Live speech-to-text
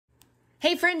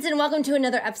Hey friends, and welcome to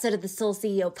another episode of the Soul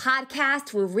CEO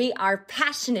podcast, where we are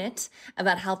passionate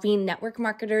about helping network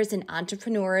marketers and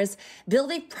entrepreneurs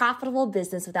build a profitable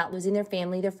business without losing their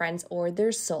family, their friends, or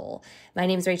their soul. My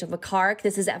name is Rachel McCark.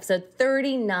 This is episode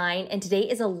 39, and today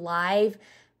is a live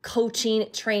coaching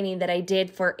training that I did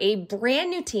for a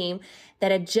brand new team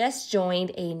that had just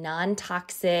joined a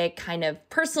non-toxic kind of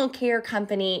personal care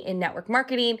company in network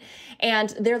marketing. And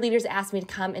their leaders asked me to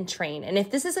come and train. And if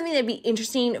this is something that'd be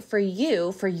interesting for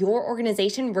you, for your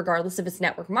organization, regardless if it's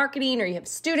network marketing or you have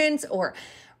students or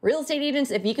real estate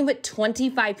agents, if you can put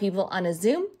 25 people on a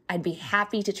Zoom, I'd be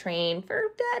happy to train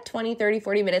for 20, 30,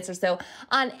 40 minutes or so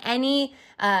on any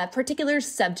particular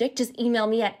subject. Just email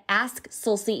me at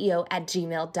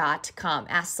asksoulceo@gmail.com,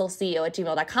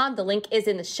 asksoulceo@gmail.com. The link is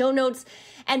in the show notes.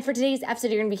 And for today's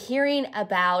episode, you're going to be hearing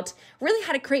about really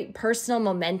how to create personal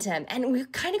momentum. And we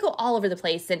kind of go all over the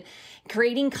place and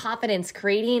creating confidence,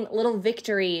 creating little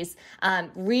victories,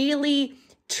 really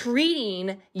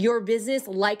treating your business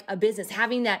like a business,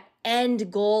 having that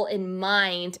end goal in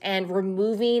mind and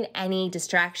removing any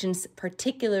distractions,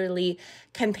 particularly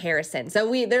comparison.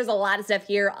 So there's a lot of stuff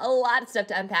here, a lot of stuff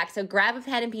to unpack. So grab a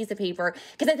pen and piece of paper,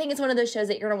 because I think it's one of those shows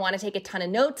that you're going to want to take a ton of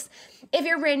notes. If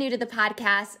you're brand new to the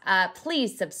podcast,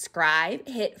 please subscribe,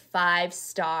 hit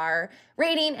 5-star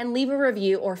rating, and leave a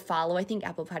review or follow. I think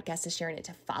Apple Podcasts is sharing it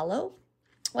to follow.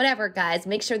 Whatever, guys,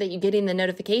 make sure that you're getting the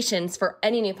notifications for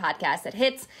any new podcast that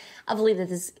hits. I believe that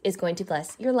this is going to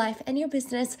bless your life and your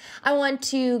business. I want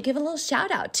to give a little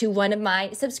shout out to one of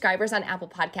my subscribers on Apple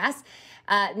Podcasts.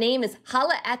 Name is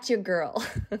Holla at Your Girl.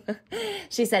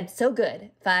 She said, so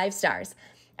good, 5 stars.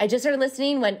 I just started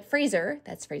listening when Fraser,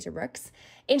 that's Fraser Brooks,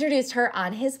 introduced her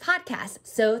on his podcast.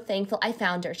 So thankful I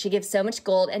found her. She gives so much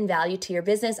gold and value to your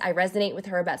business. I resonate with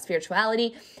her about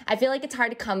spirituality. I feel like it's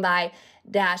hard to come by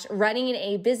running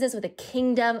a business with a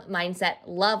kingdom mindset.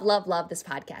 Love, love, love this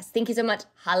podcast. Thank you so much.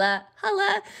 Holla,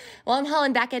 holla. Well, I'm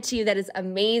hollering back at you. That is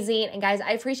amazing. And guys,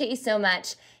 I appreciate you so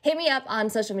much. Hit me up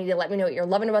on social media. Let me know what you're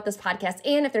loving about this podcast.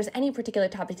 And if there's any particular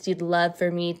topics you'd love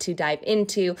for me to dive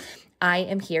into, I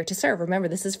am here to serve. Remember,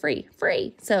 this is free.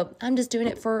 So I'm just doing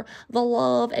it for the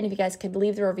love. And if you guys could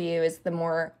leave the reviews, the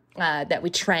more that we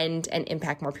trend and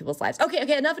impact more people's lives.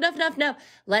 Okay, enough.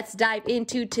 Let's dive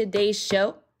into today's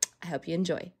show. I hope you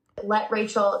enjoy. Let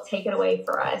Rachel take it away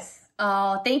for us.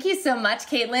 Oh, thank you so much,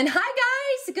 Caitlin. Hi,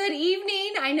 guys. Good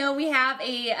evening. I know we have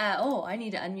I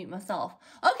need to unmute myself.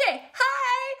 Okay.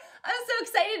 Hi. I'm so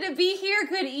excited to be here.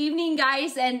 Good evening,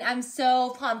 guys. And I'm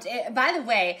so pumped. By the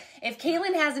way, if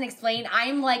Caitlin hasn't explained,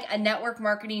 I'm like a network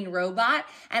marketing robot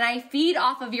and I feed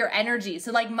off of your energy.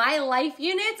 So like my life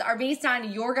units are based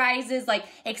on your guys' like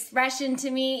expression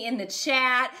to me in the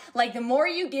chat. Like the more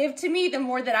you give to me, the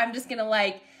more that I'm just going to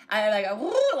like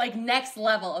next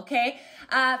level, okay?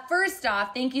 First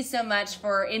off, thank you so much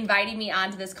for inviting me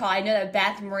onto this call. I know that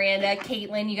Beth, Miranda,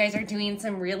 Caitlin, you guys are doing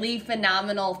some really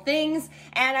phenomenal things.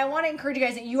 And I want to encourage you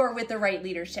guys that you are with the right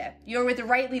leadership. You're with the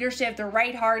right leadership, the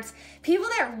right hearts, people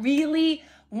that really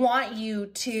want you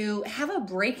to have a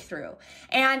breakthrough.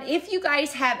 And if you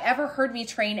guys have ever heard me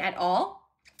train at all,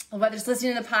 whether it's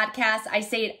listening to the podcast, I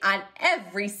say it on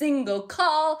every single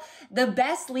call, the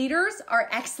best leaders are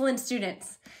excellent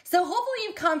students. So hopefully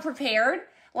you've come prepared,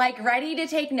 like ready to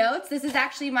take notes. This is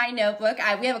actually my notebook.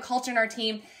 We have a culture in our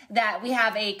team that we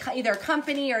have either a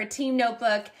company or a team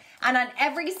notebook. And on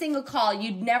every single call,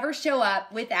 you'd never show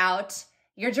up without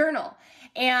your journal.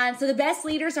 And so the best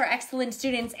leaders are excellent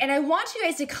students. And I want you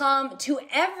guys to come to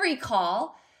every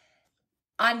call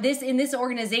in this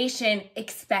organization,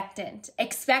 expectant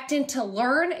to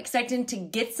learn, expectant to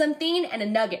get something and a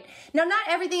nugget. Now, not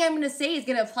everything I'm going to say is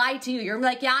going to apply to you. You're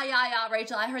like, yeah,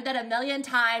 Rachel, I heard that a million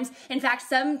times. In fact,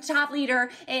 some top leader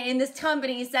in this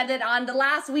company said that on the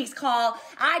last week's call.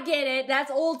 I get it. That's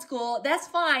old school. That's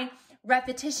fine.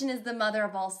 Repetition is the mother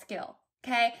of all skill.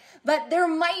 Okay. But there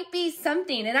might be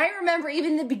something. And I remember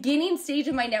even the beginning stage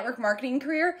of my network marketing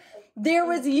career, there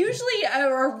was usually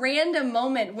a random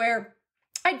moment where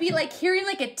I'd be like hearing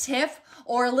like a tiff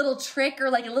or a little trick or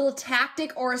like a little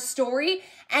tactic or a story,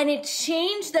 and it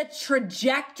changed the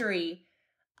trajectory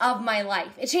of my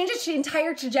life. It changed the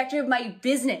entire trajectory of my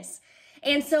business.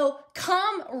 And so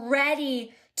come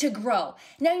ready to grow.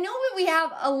 Now, I know that we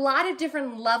have a lot of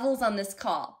different levels on this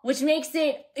call, which makes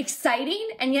it exciting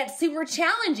and yet super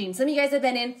challenging. Some of you guys have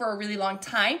been in for a really long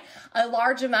time. A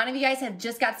large amount of you guys have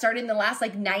just got started in the last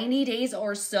like 90 days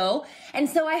or so. And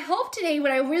so I hope today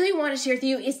what I really want to share with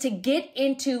you is to get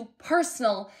into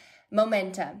personal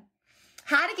momentum.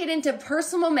 how to get into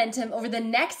personal momentum over the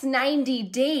next 90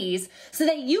 days so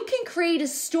that you can create a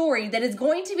story that is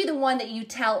going to be the one that you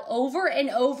tell over and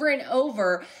over and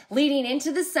over, leading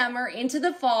into the summer, into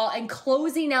the fall, and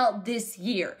closing out this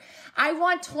year. I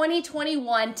want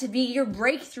 2021 to be your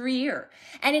breakthrough year.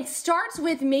 And it starts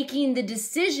with making the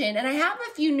decision. And I have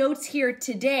a few notes here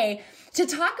today to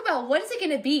talk about what is it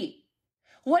going to be?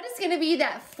 What is going to be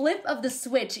that flip of the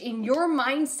switch in your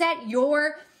mindset,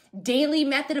 your daily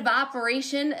method of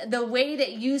operation, the way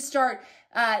that you start,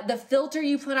 the filter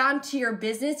you put onto your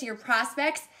business, your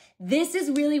prospects? This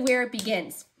is really where it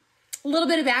begins. A little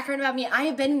bit of background about me. I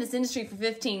have been in this industry for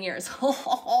 15 years.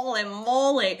 Holy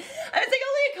moly. I was like,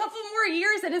 only a couple more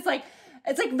years and it's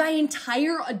like my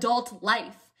entire adult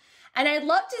life. And I'd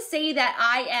love to say that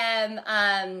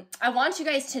I want you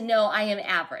guys to know I am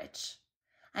average.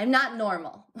 I'm not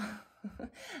normal.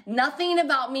 Nothing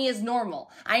about me is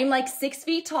normal. I'm like 6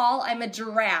 feet tall. I'm a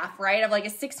giraffe, right? I'm like a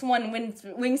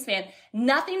 6'1" wingspan.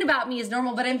 Nothing about me is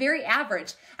normal, but I'm very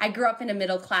average. I grew up in a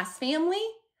middle-class family.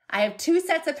 I have 2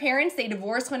 sets of parents. They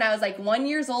divorced when I was like 1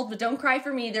 year old, but don't cry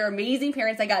for me. They're amazing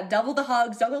parents. I got double the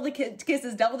hugs, double the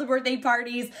kisses, double the birthday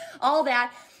parties, all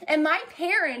that. And my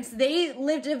parents, they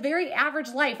lived a very average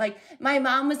life. Like my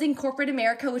mom was in corporate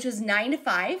America, which was 9 to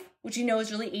 5, which you know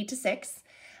is really 8 to 6.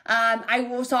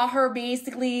 I saw her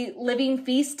basically living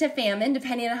feast to famine,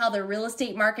 depending on how the real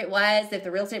estate market was. If the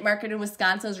real estate market in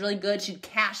Wisconsin was really good, she'd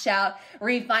cash out,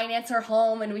 refinance her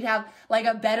home, and we'd have like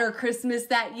a better Christmas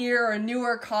that year or a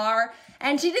newer car.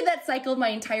 And she did that cycle my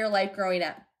entire life growing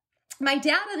up. My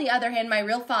dad, on the other hand, my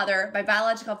real father, my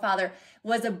biological father,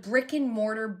 was a brick and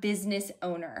mortar business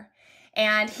owner.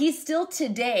 And he still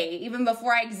today, even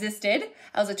before I existed,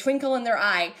 I was a twinkle in their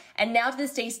eye. And now to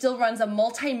this day still runs a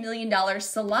multi-million-dollar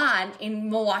salon in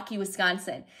Milwaukee,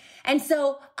 Wisconsin. And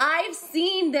so I've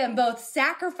seen them both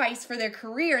sacrifice for their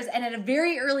careers. And at a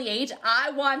very early age,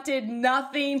 I wanted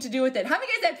nothing to do with it. How many of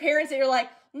you guys have parents that you're like,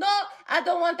 no, I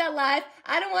don't want that life.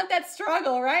 I don't want that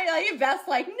struggle, right? Like your best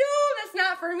like, no, that's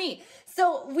not for me.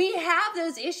 So we have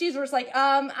those issues where it's like,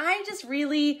 I'm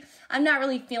not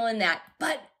really feeling that.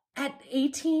 But at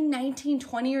 18, 19,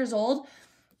 20 years old,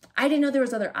 I didn't know there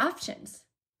was other options.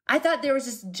 I thought there was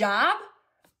just job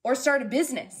or start a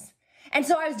business. And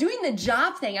so I was doing the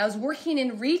job thing. I was working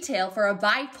in retail for a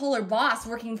bipolar boss,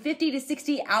 working 50 to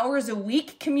 60 hours a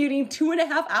week, commuting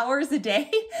 2.5 hours a day.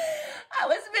 I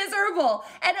was miserable.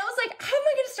 And I was like, how am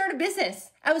I going to start a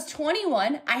business? I was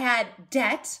 21. I had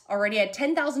debt already. I had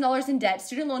 $10,000 in debt,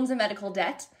 student loans and medical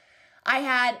debt.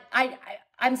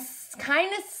 I'm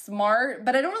kind of smart,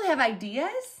 but I don't really have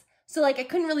ideas. So like I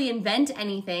couldn't really invent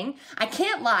anything. I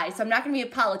can't lie, so I'm not going to be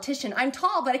a politician. I'm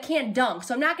tall, but I can't dunk,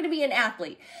 so I'm not going to be an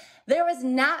athlete. There was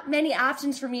not many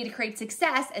options for me to create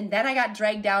success, and then I got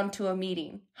dragged down to a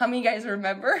meeting. How many of you guys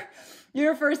remember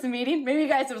your first meeting? Maybe you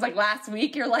guys, it was like last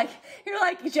week. You're like,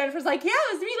 Jennifer's like, yeah,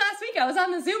 it was me last week. I was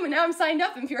on the Zoom and now I'm signed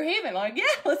up in Pure Haven. I'm like, yeah,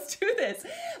 let's do this.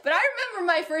 But I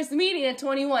remember my first meeting at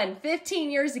 21,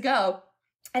 15 years ago.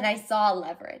 And I saw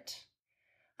leverage.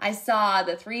 I saw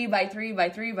the 3 by 3 by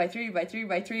 3 by 3 by 3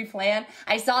 by 3 plan.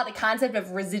 I saw the concept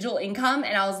of residual income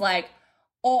and I was like,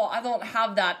 oh, I don't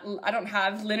have that. I don't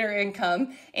have linear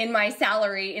income in my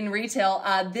salary in retail.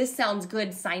 This sounds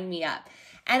good. Sign me up.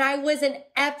 And I was an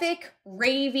epic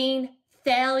raving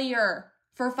failure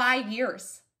for 5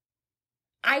 years.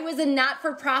 I was a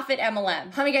not-for-profit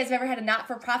MLM. How many of you guys have ever had a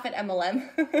not-for-profit MLM?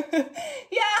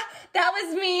 Yeah, that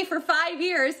was me for 5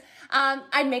 years.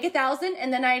 I'd make 1,000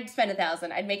 and then I'd spend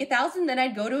 1,000. I'd make 1,000, then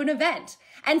I'd go to an event.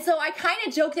 And so I kind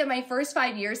of joked that my first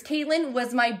 5 years, Caitlin,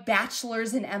 was my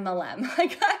bachelor's in MLM.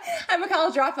 I'm a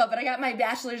college dropout, but I got my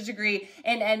bachelor's degree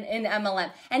in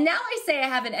MLM. And now I say I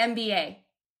have an MBA.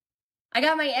 I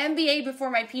got my MBA before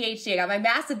my PhD. I got my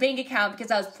massive bank account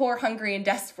because I was poor, hungry, and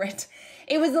desperate.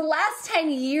 It was the last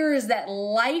 10 years that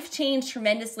life changed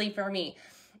tremendously for me.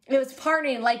 It was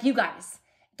partnering like you guys,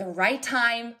 the right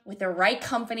time, with the right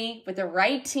company, with the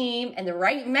right team, and the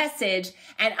right message,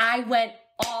 and I went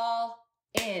all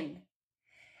in.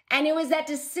 And it was that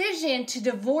decision to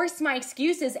divorce my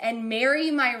excuses and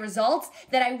marry my results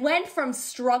that I went from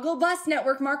struggle bus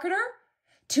network marketer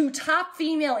to top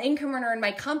female income earner in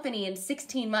my company in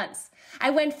 16 months. I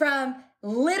went from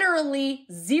literally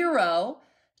zero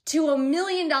to $1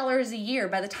 million a year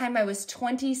by the time I was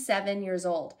 27 years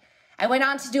old. I went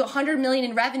on to do $100 million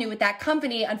in revenue with that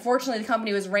company. Unfortunately, the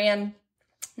company was ran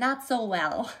not so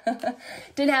well.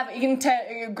 Didn't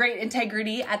have great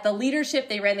integrity at the leadership.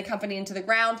 They ran the company into the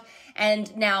ground.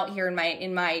 And now here in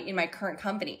my current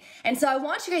company. And so I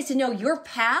want you guys to know your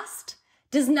past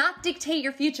does not dictate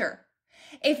your future.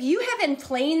 If you have been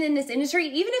playing in this industry,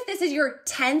 even if this is your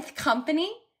 10th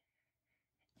company,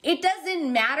 It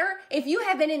doesn't matter if you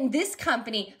have been in this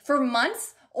company for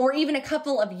months or even a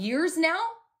couple of years now,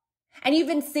 and you've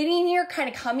been sitting here kind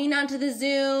of coming onto the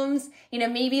Zooms,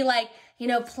 maybe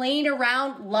playing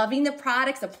around, loving the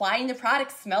products, applying the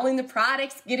products, smelling the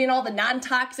products, getting all the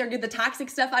non-toxic or get the toxic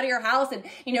stuff out of your house. And,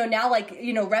 now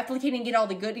replicating, get all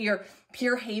the good, you're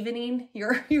pure havening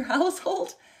your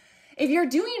household. If you're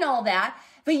doing all that,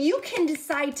 but you can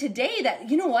decide today that,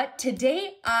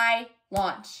 today I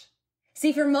launch.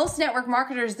 See, for most network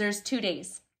marketers, there's 2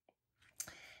 days.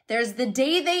 There's the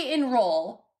day they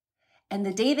enroll and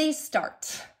the day they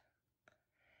start.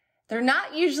 They're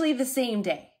not usually the same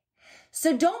day.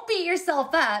 So don't beat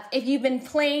yourself up if you've been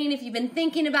playing, if you've been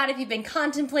thinking about it, if you've been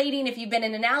contemplating, if you've been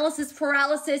in analysis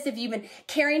paralysis, if you've been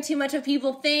caring too much what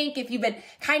people think, if you've been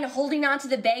kind of holding on to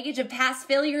the baggage of past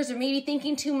failures or maybe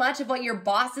thinking too much of what your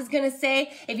boss is going to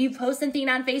say. If you post something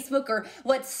on Facebook or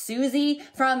what Susie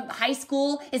from high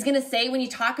school is going to say when you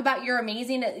talk about your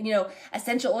amazing,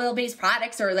 essential oil-based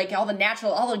products or like all the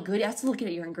natural, all the good, I was looking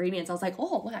at your ingredients. I was like,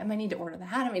 oh, I might need to order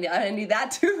that. I need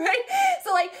that too, right?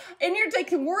 So and you're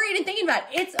like worried and thinking about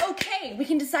it. It's okay. We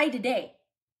can decide today.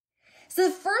 So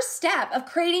the first step of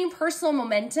creating personal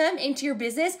momentum into your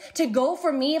business to go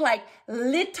from me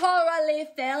literally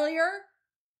failure.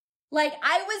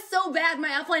 I was so bad.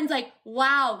 My upline's like,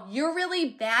 wow, you're really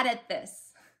bad at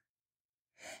this.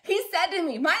 He said to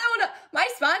me, my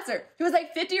sponsor, he was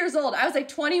 50 years old. I was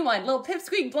 21, little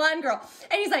pipsqueak blonde girl.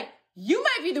 And he's like, you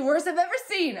might be the worst I've ever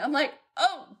seen. I'm like,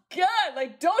 oh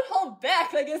God, don't hold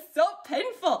back. It's so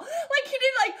painful. He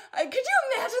did could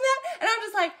you imagine that? And I'm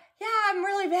just like, yeah, I'm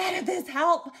really bad at this.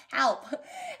 Help.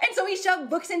 And so he shoved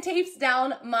books and tapes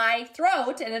down my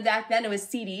throat. And back then it was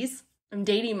CDs. I'm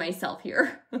dating myself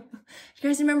here. You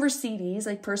guys remember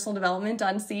CDs, personal development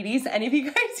on CDs? Any of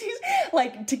you guys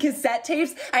use to cassette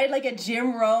tapes? I had a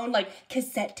Jim Rohn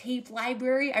cassette tape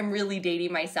library. I'm really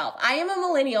dating myself. I am a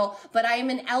millennial, but I am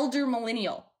an elder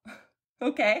millennial.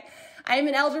 Okay? I am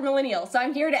an elder millennial, so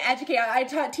I'm here to educate. I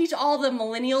teach all the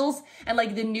millennials and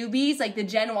the newbies, the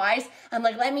Gen Ys. I'm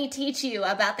let me teach you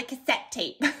about the cassette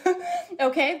tape.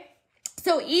 Okay?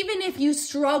 So even if you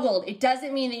struggled, it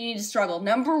doesn't mean that you need to struggle.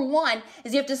 Number one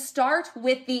is you have to start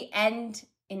with the end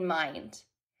in mind.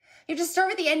 You have to start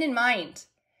with the end in mind.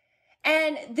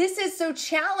 And this is so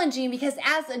challenging because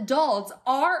as adults,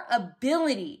 our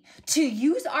ability to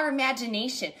use our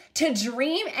imagination, to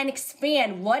dream and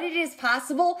expand what it is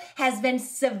possible has been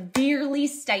severely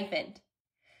stifled.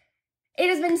 It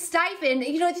has been stifled. If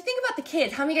you think about the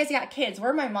kids, how many of you guys got kids?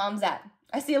 Where my mom's at?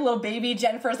 I see a little baby.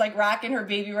 Jennifer's rocking her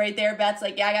baby right there. Beth's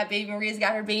yeah, I got baby. Maria's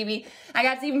got her baby. I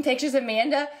got even pictures of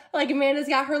Amanda. Amanda's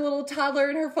got her little toddler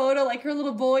in her photo, her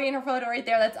little boy in her photo right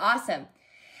there. That's awesome.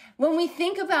 When we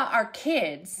think about our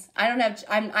kids,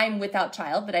 I'm without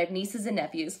child, but I have nieces and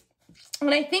nephews.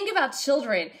 When I think about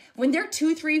children, when they're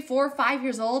 2, 3, 4, 5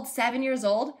 years old, 7 years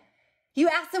old, you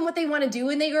ask them what they want to do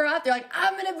when they grow up. They're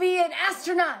I'm going to be an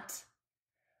astronaut.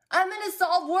 I'm going to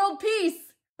solve world peace,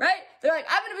 right? They're I'm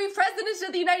going to be president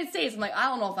of the United States. I'm I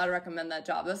don't know if I'd recommend that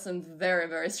job. That sounds very,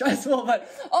 very stressful, but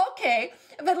okay.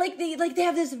 But they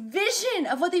have this vision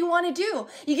of what they want to do.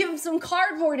 You give them some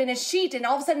cardboard and a sheet and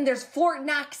all of a sudden there's Fort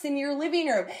Knox in your living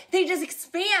room. They just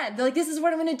expand. They're this is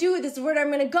what I'm going to do. This is where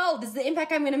I'm going to go. This is the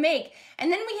impact I'm going to make.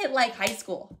 And then we hit high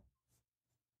school.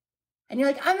 And you're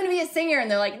I'm going to be a singer.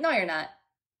 And they're no, you're not.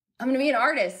 I'm going to be an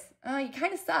artist. Oh, you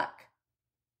kind of suck.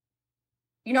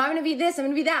 I'm going to be this. I'm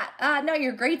going to be that. No,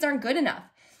 your grades aren't good enough.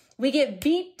 We get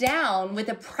beat down with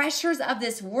the pressures of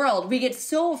this world. We get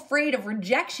so afraid of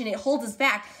rejection, it holds us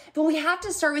back. But we have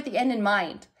to start with the end in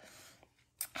mind.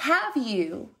 Have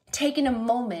you taken a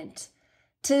moment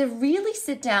to really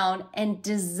sit down and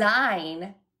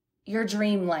design your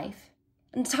dream life?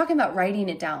 I'm talking about writing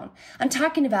it down. I'm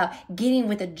talking about getting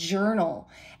with a journal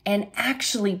and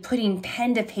actually putting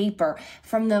pen to paper.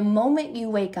 From the moment you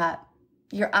wake up,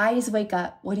 your eyes wake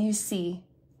up, what do you see?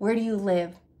 Where do you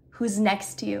live? Who's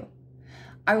next to you?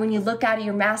 Or when you look out of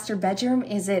your master bedroom,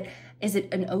 is it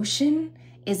an ocean?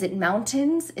 Is it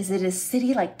mountains? Is it a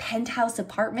city penthouse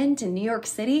apartment in New York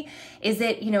City? Is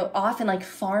it, often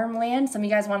farmland? Some of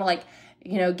you guys want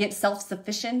to get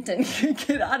self-sufficient and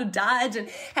get out of Dodge and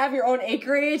have your own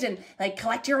acreage and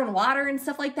collect your own water and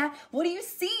stuff like that. What do you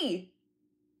see?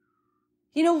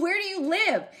 Where do you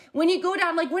live? When you go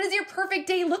down, what does your perfect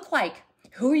day look like?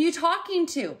 Who are you talking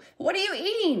to? What are you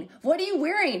eating? What are you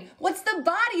wearing? What's the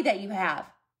body that you have?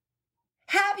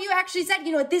 Have you actually said,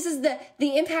 this is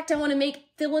the impact I want to make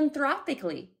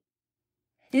philanthropically?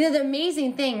 The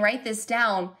amazing thing, write this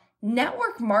down,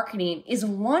 network marketing is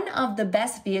one of the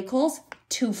best vehicles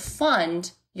to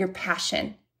fund your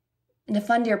passion and to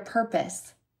fund your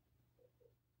purpose.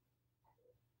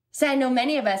 So I know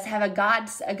many of us have a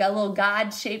little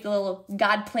God-shaped, a little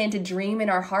God-planted dream in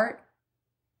our heart.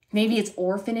 Maybe it's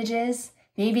orphanages.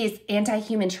 Maybe it's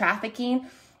anti-human trafficking.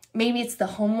 Maybe it's the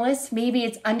homeless. Maybe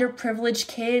it's underprivileged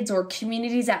kids or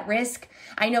communities at risk.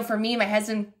 I know for me, my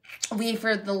husband, for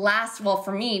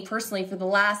me personally, for the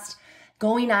last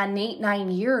going on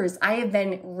 9 years, I have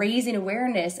been raising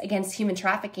awareness against human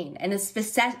trafficking and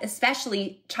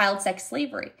especially child sex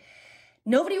slavery.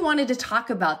 Nobody wanted to talk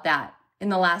about that in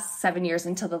the last 7 years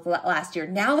until the last year.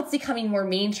 Now it's becoming more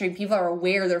mainstream. People are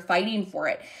aware, they're fighting for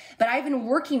it. But I've been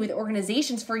working with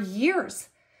organizations for years.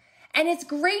 And it's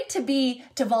great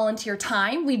to volunteer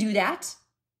time. We do that.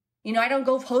 You know, I don't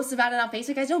go post about it on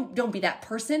Facebook. Guys, don't be that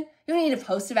person. You don't need to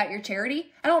post about your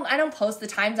charity. I don't post the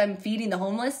times I'm feeding the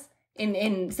homeless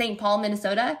in St. Paul,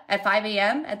 Minnesota at 5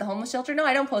 a.m. at the homeless shelter. No,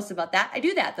 I don't post about that. I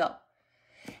do that though.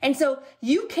 And so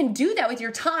you can do that with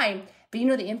your time, but you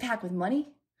know the impact with money?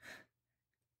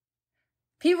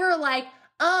 People are like,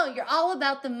 oh, you're all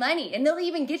about the money. And they'll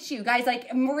even get you guys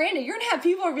like, Miranda, you're gonna have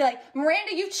people who be like,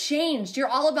 Miranda, you've changed. You're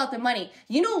all about the money.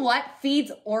 You know what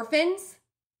feeds orphans?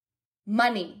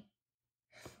 Money.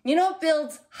 You know what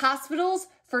builds hospitals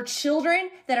for children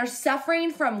that are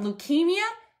suffering from leukemia?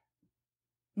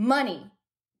 Money.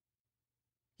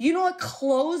 You know what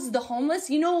clothes the homeless?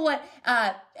 You know what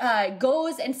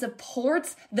goes and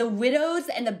supports the widows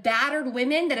and the battered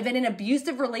women that have been in an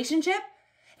abusive relationship?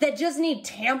 That just need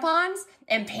tampons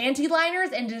and panty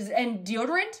liners and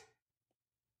deodorant?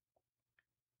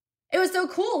 It was so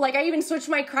cool. Like I even switched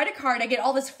my credit card. I get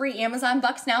all this free Amazon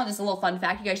bucks now. Just a little fun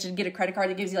fact. You guys should get a credit card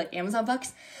that gives you like Amazon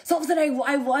bucks. So all of a sudden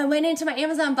I went into my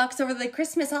Amazon bucks over the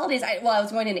Christmas holidays. I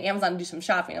was going into Amazon to do some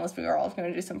shopping. Unless we were all going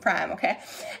to do some Prime, okay?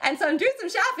 And so I'm doing some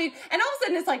shopping and all of a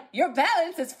sudden it's like, your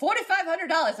balance is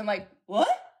 $4,500. I'm like, what?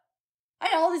 I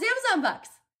had all these Amazon bucks.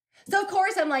 So of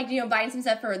course I'm like, buying some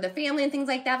stuff for the family and things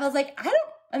like that. But I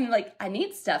was like, I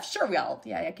need stuff. Sure,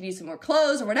 I could use some more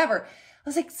clothes or whatever. I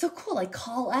was like, so cool. I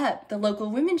call up the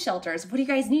local women's shelters. What do you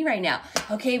guys need right now?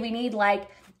 Okay, we need like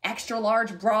extra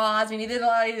large bras. We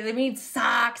need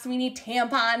socks. We need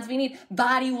tampons. We need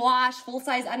body wash,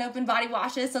 full-size unopened body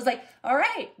washes. So I was like, all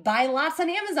right, buy lots on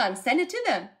Amazon. Send it to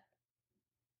them.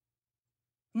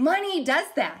 Money does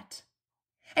that.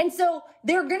 And so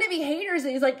there are going to be haters.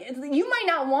 It's like, you might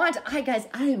not want, guys,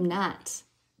 I am not.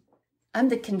 I'm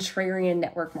the contrarian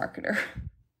network marketer.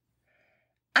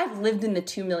 I've lived in the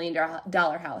 $2 million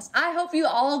house. I hope you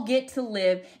all get to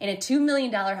live in a $2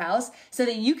 million house so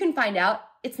that you can find out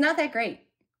it's not that great.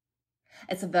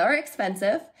 It's very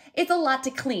expensive. It's a lot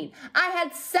to clean. I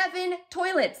had 7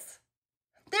 toilets.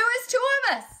 There was 2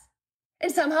 of us.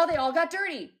 And somehow they all got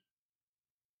dirty.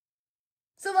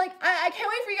 So like, I can't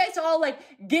wait for you guys to all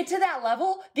like get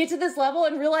to this level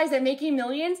and realize that making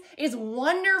millions is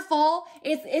wonderful.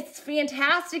 It's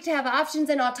fantastic to have options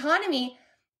and autonomy,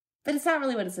 but it's not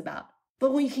really what it's about.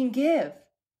 But what you can give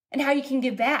and how you can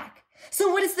give back.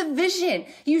 So what is the vision?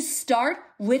 You start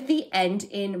with the end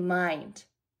in mind.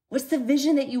 What's the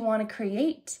vision that you want to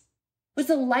create? What's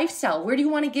the lifestyle? Where do you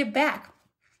want to give back?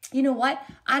 You know what?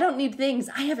 I don't need things.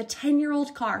 I have a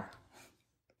 10-year-old car.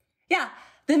 Yeah.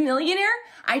 The millionaire,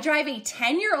 I drive a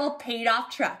 10-year-old paid-off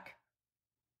truck.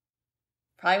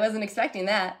 Probably wasn't expecting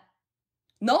that.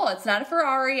 No, it's not a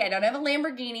Ferrari. I don't have a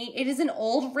Lamborghini. It is an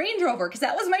old Range Rover because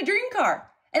that was my dream car.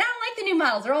 And I don't like the new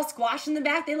models. They're all squashed in the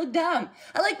back. They look dumb.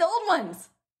 I like the old ones.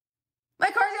 My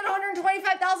car's got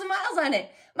 125,000 miles on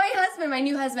it. My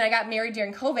new husband, I got married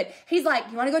during COVID. He's like,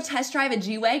 you want to go test drive a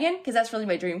G-Wagon? Because that's really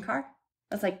my dream car.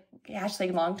 I was like,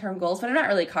 hashtag long-term goals, but I'm not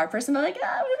really a car person. But like, if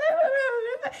I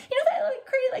like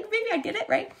crazy, like maybe I get it,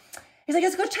 right? He's like,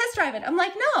 let's go test drive it. I'm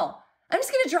like, no, I'm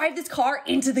just going to drive this car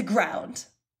into the ground.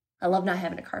 I love not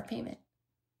having a car payment.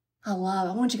 I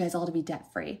want you guys all to be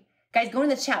debt-free. Guys, go in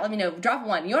the chat. Let me know. Drop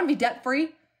one. You want to be debt-free?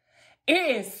 It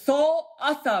is so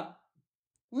awesome.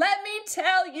 Let me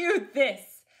tell you this.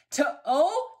 To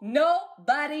owe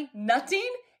nobody nothing,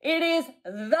 it is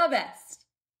the best.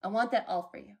 I want that all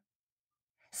for you.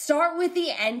 Start with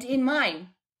the end in mind.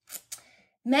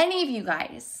 Many of you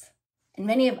guys, and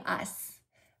many of us,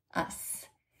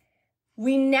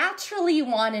 we naturally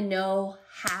want to know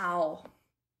how.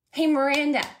 Hey,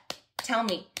 Miranda, tell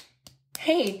me.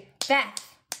 Hey,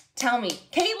 Beth, tell me.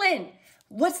 Caitlin,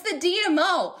 what's the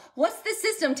DMO? What's the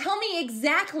system? Tell me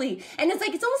exactly. And it's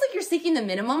almost like you're seeking the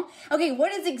minimum. Okay,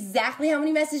 what is exactly how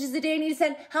many messages a day I need to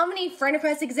send? How many friend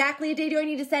requests exactly a day do I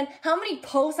need to send? How many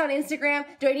posts on Instagram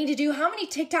do I need to do? How many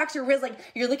TikToks or Reels? Like,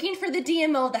 you're looking for the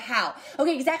DMO, the how.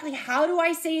 Okay, exactly how do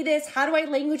I say this? How do I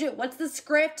language it? What's the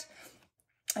script?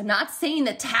 I'm not saying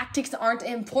that tactics aren't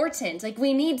important. Like,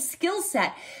 we need skill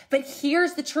set. But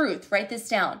here's the truth. Write this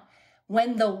down.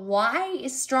 When the why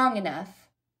is strong enough,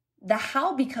 the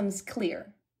how becomes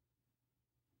clear.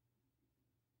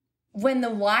 When the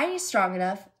why is strong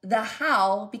enough, the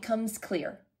how becomes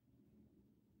clear.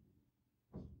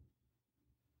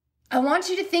 I want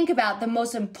you to think about the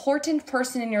most important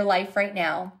person in your life right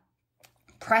now,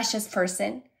 precious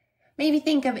person. Maybe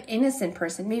think of innocent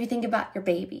person. Maybe think about your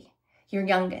baby, your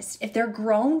youngest. If they're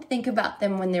grown, think about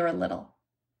them when they were little,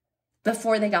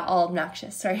 before they got all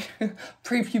obnoxious, right?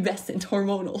 Prepubescent,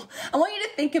 hormonal. I want you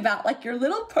to think about like your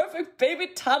little perfect baby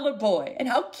toddler boy and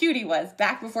how cute he was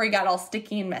back before he got all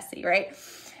sticky and messy, right?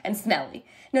 And smelly.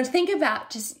 Now think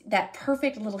about just that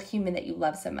perfect little human that you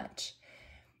love so much.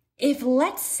 If,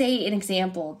 let's say, an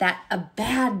example, that a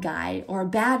bad guy or a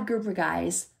bad group of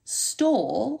guys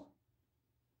stole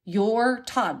your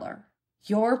toddler,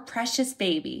 your precious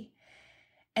baby,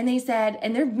 and they said,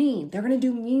 and they're mean, they're going to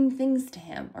do mean things to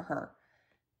him or her.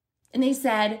 And they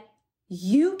said,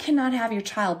 you cannot have your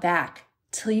child back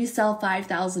till you sell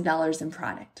 $5,000 in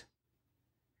product.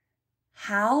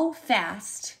 How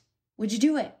fast would you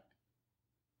do it?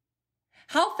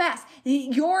 How fast?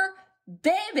 Your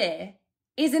baby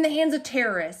is in the hands of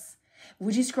terrorists.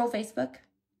 Would you scroll Facebook?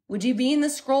 Would you be in the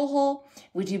scroll hole?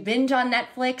 Would you binge on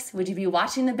Netflix? Would you be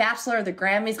watching The Bachelor or the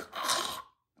Grammys?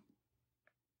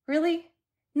 Really?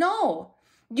 No.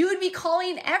 You would be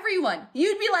calling everyone.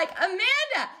 You'd be like,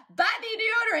 Amanda, buy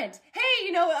the deodorant. Hey,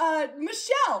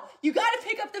 Michelle, you got to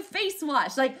pick up the face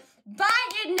wash. Like, buy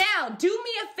it now. Do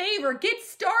me a favor. Get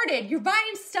started. You're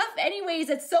buying stuff anyways.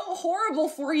 It's so horrible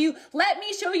for you. Let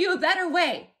me show you a better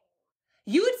way.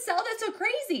 You would sell that so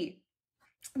crazy.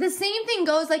 The same thing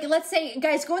goes, like, let's say,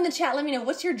 guys, go in the chat. Let me know,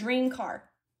 what's your dream car?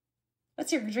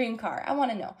 What's your dream car? I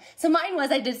want to know. So mine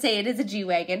was, I did say it is a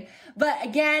G-Wagon. But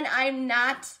again, I'm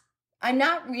not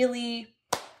really,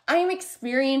 I am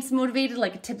experience motivated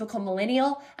like a typical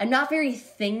millennial. I'm not very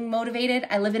thing motivated.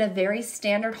 I live in a very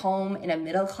standard home in a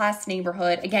middle class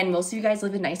neighborhood. Again, most of you guys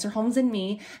live in nicer homes than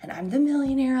me, and I'm the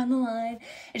millionaire on the line.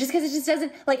 It's just because it just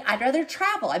doesn't, like, I'd rather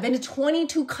travel. I've been to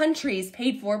 22 countries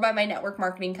paid for by my network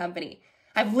marketing company.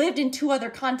 I've lived in 2 other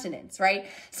continents, right?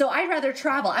 So I'd rather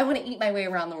travel. I want to eat my way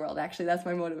around the world. Actually, that's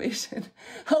my motivation.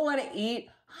 I want to eat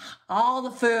all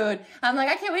the food. I'm like,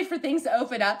 I can't wait for things to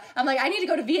open up. I'm like, I need to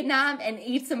go to Vietnam and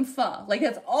eat some pho. Like,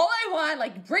 that's all I want.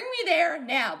 Like, bring me there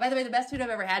now. By the way, the best food I've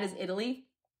ever had is Italy.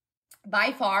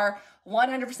 By far,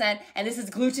 100%. And this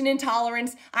is gluten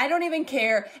intolerance. I don't even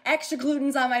care. Extra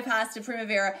gluten's on my pasta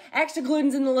primavera. Extra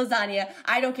gluten's in the lasagna.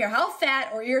 I don't care how fat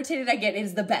or irritated I get. It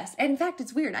is the best. And in fact,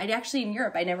 it's weird. In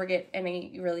Europe, I never get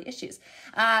any really issues.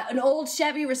 An old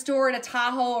Chevy restored, a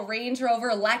Tahoe, a Range Rover,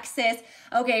 a Lexus.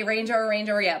 Okay, Range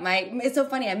Rover, yeah. It's so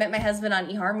funny. I met my husband on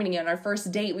eHarmony on our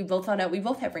first date. We both found out we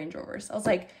both have Range Rovers. I was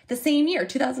like, the same year,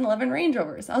 2011 Range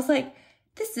Rovers. I was like,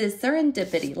 this is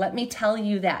serendipity. Let me tell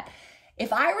you that.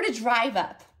 If I were to drive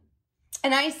up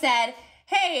and I said,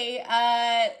 hey,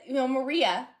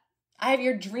 Maria, I have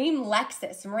your dream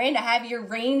Lexus. Miranda, I have your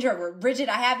Range Rover. Bridget,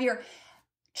 I have your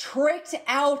tricked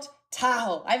out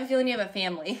Tahoe. I have a feeling you have a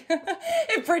family.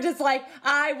 If Bridget's like,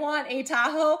 I want a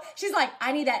Tahoe, she's like,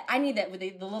 I need that with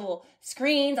the little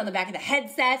screens on the back of the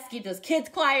headsets, keep those kids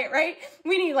quiet, right?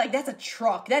 We need, like, that's a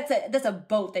truck. That's a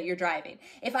boat that you're driving.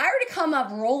 If I were to come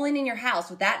up rolling in your house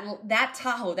with that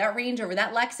Tahoe, that Range Rover,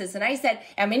 that Lexus, and I said,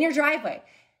 I'm in your driveway,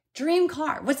 dream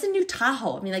car. What's the new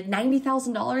Tahoe? I mean, like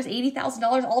 $90,000,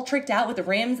 $80,000, all tricked out with the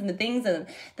rims and the things and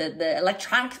the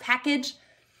electronics package.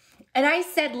 And I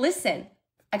said, listen,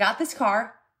 I got this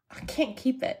car. I can't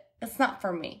keep it. It's not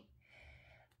for me.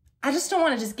 I just don't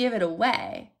want to just give it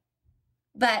away.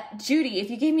 But Judy, if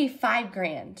you gave me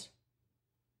 $5,000,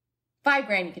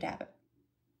 $5,000 you could have it.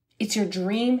 It's your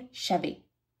dream Chevy.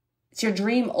 It's your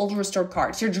dream old restored car.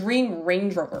 It's your dream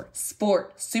Range Rover,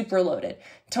 sport, super loaded.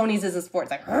 Tony's is a sport.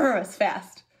 It's like, it's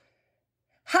fast.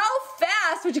 How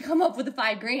fast would you come up with the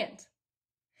 $5,000?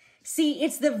 See,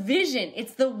 it's the vision.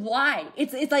 It's the why.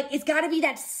 It's like, it's got to be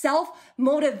that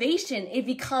self-motivation. It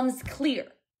becomes clear.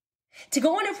 To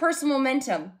go into personal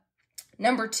momentum,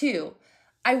 number 2,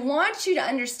 I want you to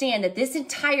understand that this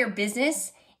entire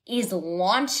business is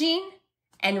launching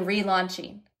and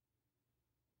relaunching.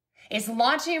 It's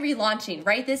launching and relaunching.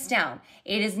 Write this down.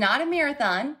 It is not a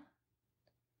marathon.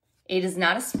 It is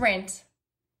not a sprint.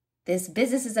 This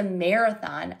business is a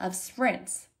marathon of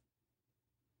sprints.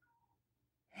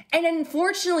 And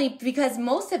unfortunately, because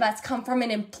most of us come from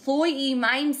an employee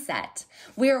mindset,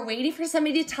 we are waiting for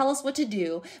somebody to tell us what to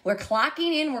do. We're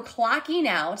clocking in, we're clocking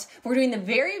out. We're doing the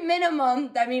very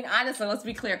minimum. I mean, honestly, let's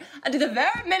be clear. I do the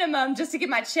very minimum just to get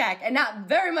my check and not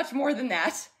very much more than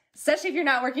that, especially if you're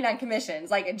not working on commissions.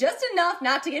 Like, just enough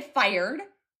not to get fired.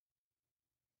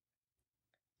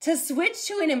 to switch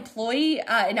to an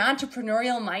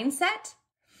entrepreneurial mindset,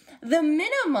 the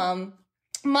minimum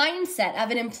mindset of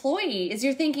an employee is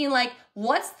you're thinking like,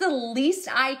 what's the least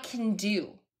I can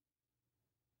do?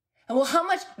 And well, how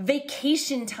much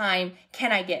vacation time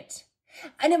can I get?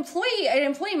 An employee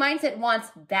mindset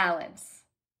wants balance.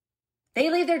 They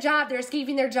leave their job, they're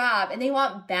escaping their job, and they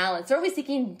want balance. They're always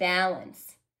seeking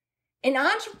balance. An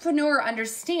entrepreneur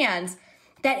understands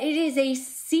that it is a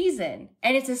season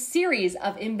and it's a series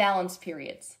of imbalanced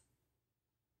periods.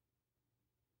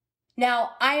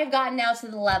 Now, I have gotten now to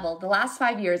the level, the last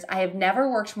 5 years, I have never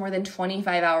worked more than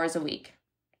 25 hours a week.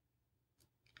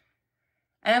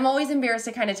 And I'm always embarrassed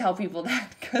to kind of tell people that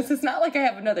because it's not like I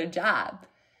have another job.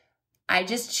 I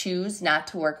just choose not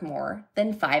to work more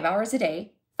than 5 hours a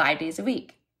day, 5 days a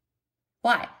week.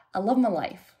 Why? I love my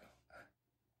life.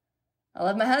 I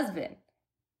love my husband.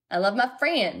 I love my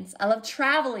friends. I love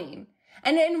traveling.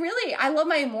 And really, I love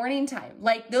my morning time.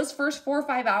 Like those first 4 or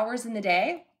 5 hours in the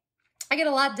day, I get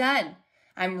a lot done.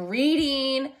 I'm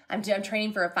reading. I'm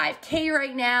training for a 5K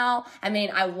right now. I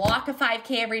mean, I walk a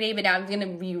 5K every day, but now I'm going to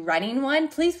be running one.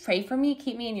 Please pray for me.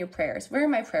 Keep me in your prayers. Where are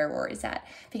my prayer warriors at?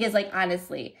 Because like,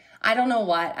 honestly, I don't know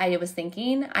what I was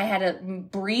thinking. I had a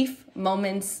brief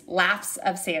moment's lapse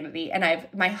of sanity, and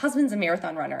my husband's a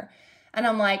marathon runner. And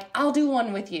I'm like, I'll do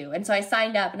one with you. And so I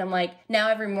signed up, and I'm like, now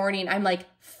every morning I'm like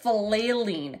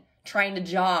flailing, trying to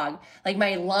jog. Like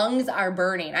my lungs are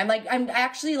burning. I'm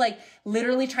actually like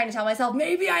literally trying to tell myself,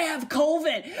 maybe I have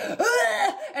COVID.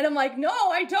 And I'm like, no,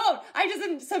 I don't. I just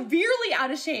am severely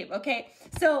out of shape. Okay.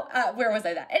 So where was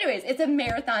I at? Anyways, it's a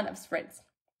marathon of sprints.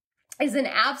 It's an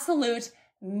absolute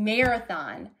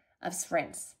marathon of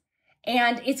sprints.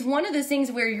 And it's one of those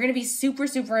things where you're going to be super,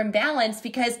 super imbalanced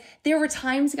because there were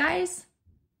times, guys,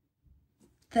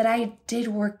 that I did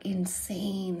work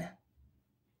insane.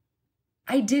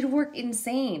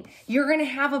 You're going to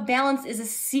have a balance is a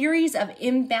series of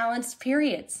imbalanced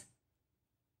periods.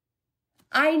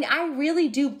 I really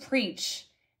do preach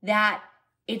that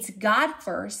it's God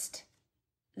first,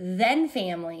 then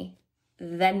family,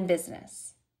 then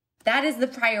business. That is the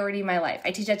priority in my life.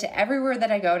 I teach that to everywhere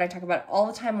that I go, and I talk about it all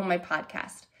the time on my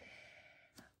podcast.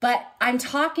 But I'm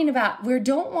talking about we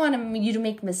don't want you to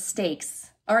make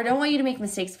mistakes, or I don't want you to make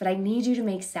mistakes, but I need you to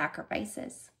make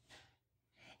sacrifices.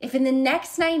 If in the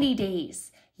next 90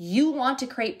 days you want to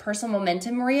create personal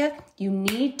momentum, Maria, you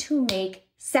need to make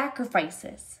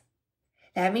sacrifices.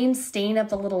 That means staying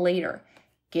up a little later,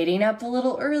 getting up a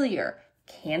little earlier,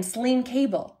 canceling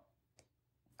cable.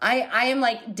 I am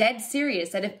like dead serious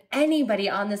that if anybody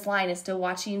on this line is still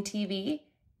watching TV,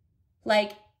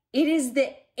 like it is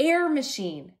the air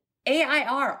machine,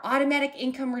 AIR, automatic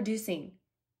income reducing.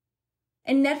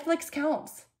 And Netflix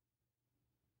counts.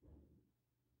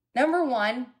 Number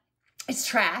one, it's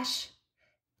trash.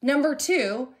 Number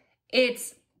two,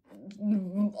 it's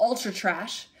ultra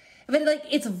trash. But like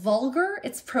it's vulgar,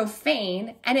 it's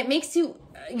profane, and it makes you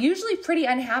usually pretty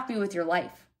unhappy with your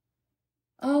life.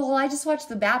 Oh, well, I just watched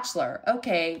The Bachelor.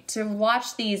 Okay, to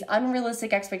watch these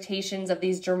unrealistic expectations of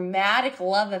these dramatic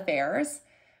love affairs.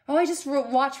 Oh, I just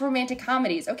watch romantic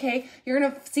comedies. Okay, you're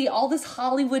going to see all this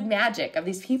Hollywood magic of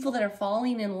these people that are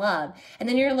falling in love. And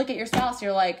then you're going to look at your spouse,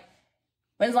 you're like,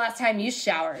 when's the last time you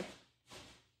showered?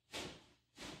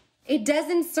 It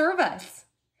doesn't serve us.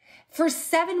 For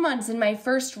 7 months in my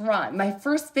first run, my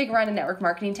first big run in network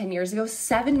marketing 10 years ago,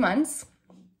 7 months,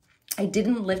 I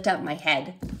didn't lift up my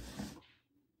head.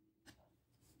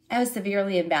 I was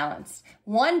severely imbalanced.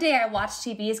 One day I watched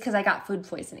TV because I got food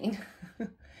poisoning.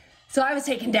 So I was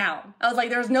taken down. I was like,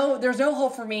 there's no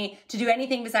hope for me to do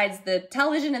anything besides the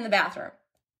television in the bathroom.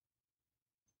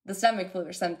 The stomach flu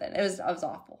or something. I was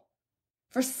awful.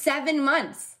 For 7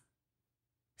 months.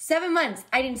 7 months.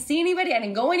 I didn't see anybody. I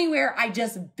didn't go anywhere. I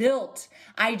just built.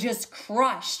 I just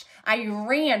crushed. I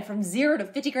ran from 0 to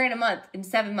 50 grand a month in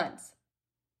 7 months.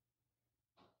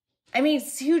 I made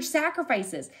huge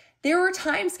sacrifices. There were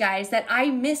times, guys, that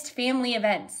I missed family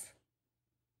events.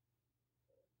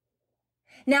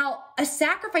 Now, a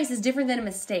sacrifice is different than a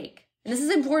mistake. And this is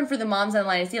important for the moms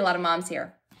online. I see a lot of moms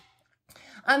here.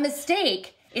 A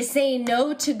mistake is saying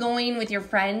no to going with your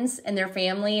friends and their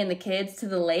family and the kids to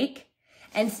the lake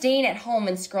and staying at home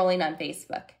and scrolling on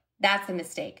Facebook. That's a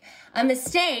mistake. A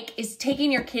mistake is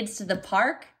taking your kids to the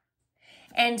park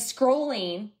and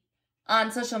scrolling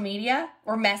on social media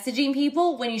or messaging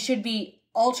people when you should be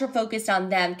ultra focused on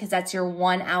them because that's your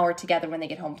 1 hour together when they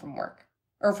get home from work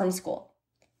or from school.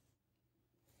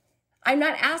 I'm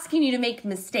not asking you to make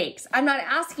mistakes. I'm not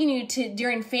asking you to,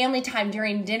 during family time,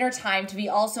 during dinner time, to be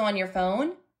also on your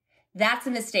phone. That's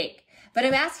a mistake. But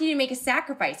I'm asking you to make a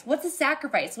sacrifice. What's a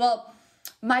sacrifice? Well,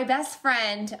 my best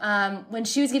friend, when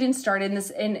she was getting started in this,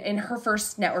 in her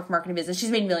first network marketing business,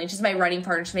 she's made millions. She's my running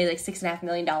partner. She made like $6.5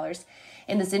 million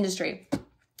in this industry.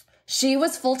 She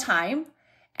was full-time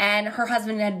and her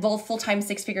husband had both full-time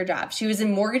 6-figure jobs. She was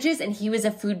in mortgages and he was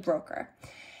a food broker.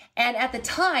 And at the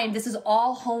time, this was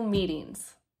all home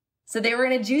meetings. So they were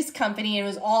in a juice company and it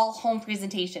was all home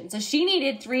presentation. So she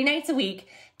needed 3 nights a week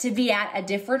to be at a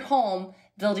different home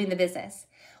building the business.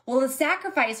 Well, the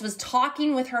sacrifice was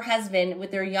talking with her husband,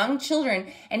 with their young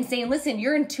children, and saying, listen,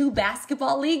 you're in 2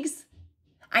 basketball leagues.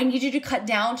 I need you to cut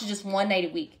down to just 1 night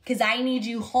a week because I need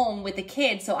you home with the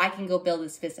kids so I can go build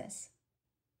this business.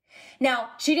 Now,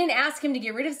 she didn't ask him to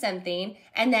get rid of something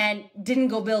and then didn't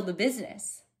go build the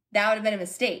business. That would have been a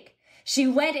mistake. She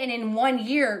went and in 1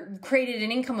 year created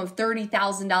an income of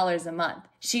 $30,000 a month.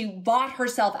 She bought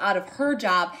herself out of her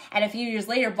job and a few years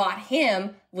later bought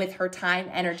him with her time,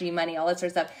 energy, money, all that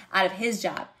sort of stuff out of his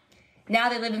job. Now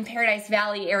they live in Paradise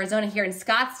Valley, Arizona, here in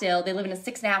Scottsdale. They live in a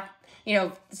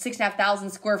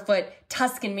 6,500 square foot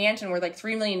Tuscan mansion worth like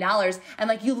 $3 million. I'm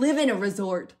like, you live in a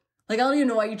resort. Like, I don't even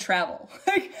know why you travel.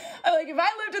 Like, if I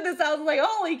lived in this house, I'm like,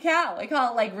 holy cow. I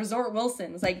call it like Resort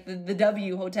Wilson. It's like the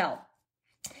W Hotel.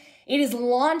 It is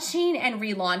launching and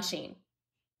relaunching.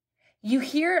 You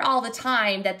hear it all the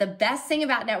time that the best thing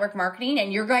about network marketing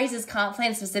and your guys' comp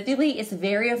plan specifically, it's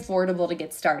very affordable to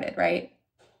get started, right?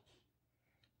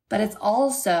 But it's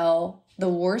also the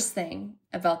worst thing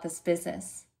about this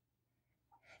business.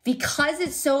 Because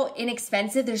it's so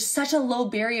inexpensive, there's such a low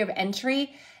barrier of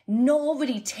entry,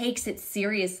 nobody takes it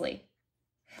seriously.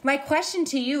 My question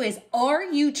to you is, are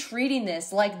you treating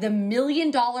this like the $1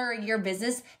 million a year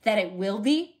business that it will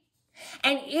be?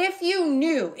 And if you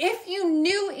knew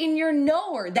in your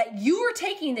knower that you were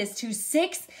taking this to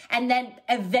 6 and then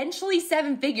eventually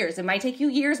 7 figures, it might take you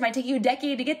years, might take you a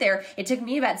decade to get there. It took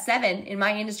me about 7 in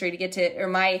my industry to get to, or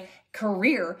my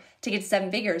career to get to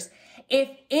 7 figures.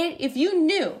 If you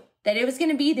knew that it was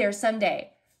going to be there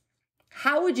someday,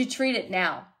 how would you treat it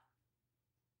now?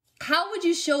 How would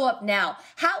you show up now?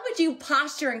 How would you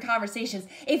posture in conversations?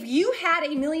 If you had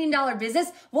 $1 million business,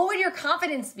 what would your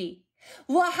confidence be?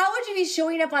 Well, how would you be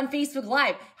showing up on Facebook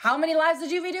Live? How many lives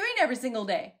would you be doing every single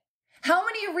day? How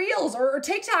many reels or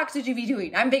TikToks would you be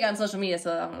doing? I'm big on social media,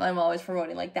 so I'm always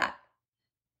promoting like that.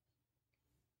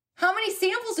 How many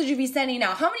samples would you be sending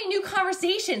out? How many new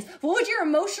conversations? What would your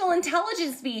emotional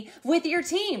intelligence be with your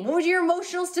team? What would your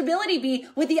emotional stability be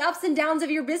with the ups and downs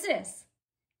of your business?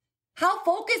 How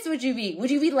focused would you be? Would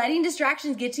you be letting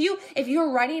distractions get to you if you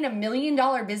were running $1 million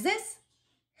business?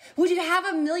 Would you have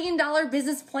 $1 million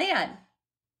business plan?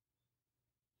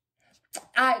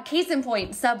 Case in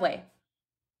point, Subway.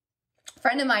 A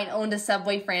friend of mine owned a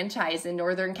Subway franchise in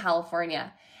Northern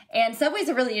California. And Subway's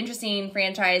a really interesting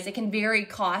franchise. It can vary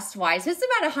cost-wise. It's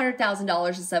about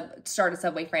 $100,000 to start a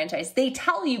Subway franchise. They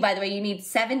tell you, by the way, you need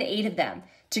 7 to 8 of them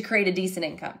to create a decent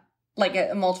income, like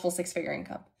a multiple 6-figure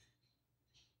income.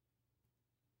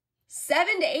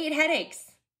 7 to 8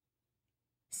 headaches.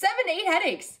 7 to 8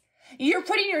 headaches. You're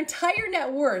putting your entire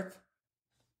net worth,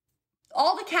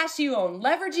 all the cash you own,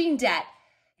 leveraging debt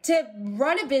to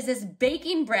run a business,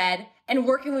 baking bread, and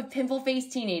working with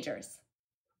pimple-faced teenagers.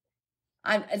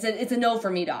 It's a no for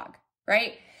me, dog,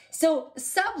 right? So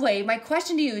Subway, my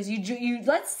question to you is, you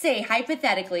let's say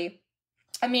hypothetically,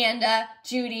 Amanda,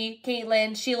 Judy,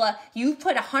 Caitlin, Sheila, you've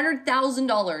put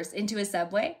 $100,000 into a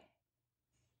Subway,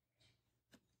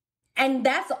 and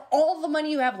that's all the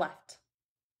money you have left.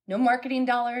 No marketing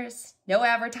dollars, no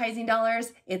advertising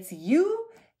dollars. It's you,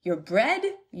 your bread,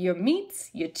 your meats,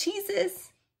 your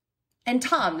cheeses, and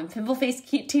Tom, the pimple-faced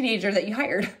teenager that you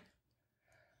hired.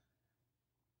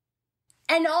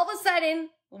 And all of a sudden,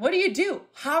 what do?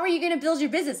 How are you going to build your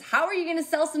business? How are you going to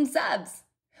sell some subs?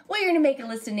 Well, you're going to make a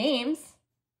list of names,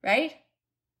 right?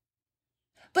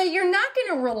 But you're not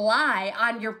going to rely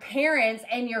on your parents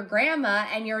and your grandma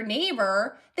and your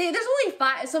neighbor. There's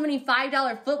only so many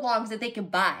 $5 footlongs that they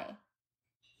could buy.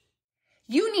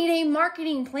 You need a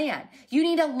marketing plan. You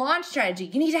need a launch strategy.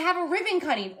 You need to have a ribbon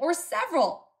cutting or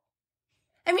several.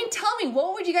 I mean, tell me,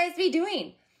 what would you guys be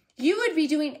doing? You would be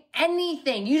doing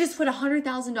anything. You just put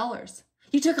 $100,000.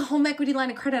 You took a home equity line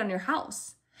of credit on your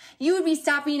house. You would be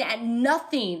stopping at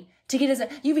nothing to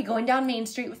get you'd be going down Main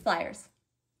Street with flyers.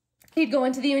 You'd go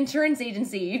into the insurance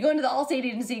agency. You'd go into the Allstate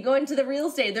agency. You'd go into the real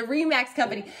estate, the Remax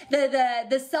company,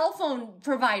 the cell phone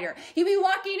provider. You'd be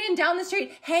walking in down the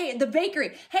street. Hey, the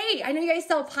bakery. Hey, I know you guys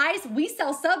sell pies. We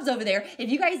sell subs over there. If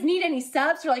you guys need any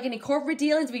subs or like any corporate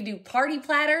dealings, we do party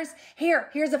platters.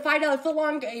 Here's a $5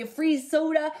 footlong, a free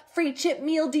soda, free chip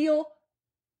meal deal.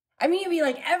 I mean, you'd be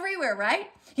like everywhere, right?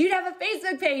 You'd have a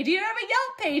Facebook page. You'd have a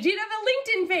Yelp page. You'd have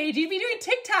a LinkedIn page. You'd be doing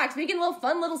TikToks, making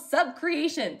fun little sub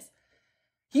creations.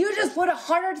 You just put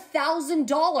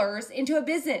 $100,000 into a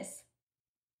business.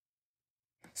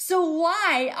 So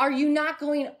why are you not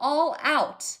going all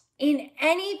out in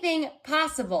anything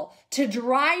possible to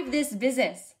drive this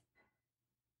business?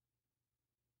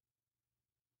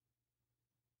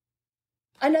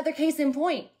 Another case in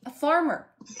point, a farmer.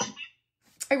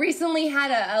 I recently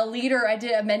had a leader, I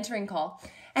did a mentoring call,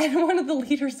 and one of the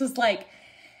leaders was like,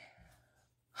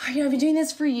 I've been doing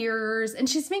this for years, and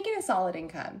she's making a solid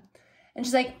income. And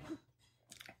she's like,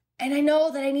 and I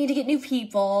know that I need to get new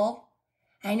people.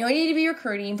 I know I need to be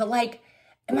recruiting, but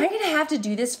am I going to have to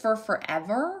do this for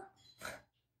forever?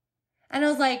 And I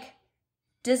was like,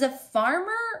 does a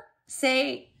farmer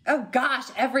say, oh gosh,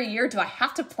 every year do I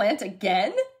have to plant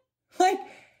again?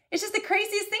 It's just the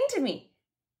craziest thing to me.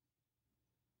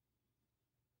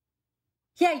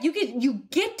 Yeah, you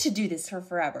get to do this for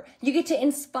forever. You get to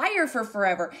inspire for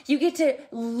forever. You get to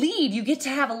lead. You get to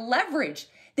have leverage.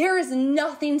 There is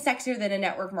nothing sexier than a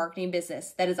network marketing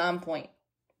business that is on point.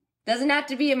 Doesn't have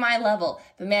to be at my level.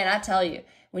 But man, I tell you,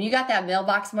 when you got that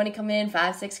mailbox money coming in,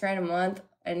 $5-6 grand a month,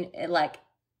 and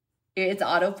it's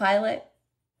autopilot.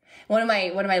 One of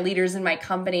my leaders in my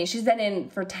company, she's been in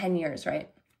for 10 years, right?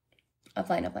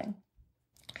 Upline.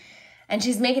 And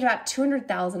she's making about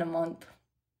 $200,000 a month.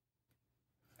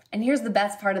 And here's the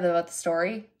best part about the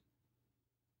story.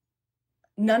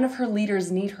 None of her leaders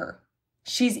need her.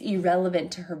 She's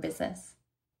irrelevant to her business.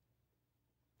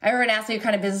 Everyone asks me what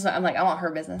kind of business. I'm like, I want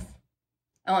her business.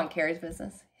 I want Carrie's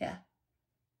business. Yeah.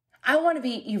 I want to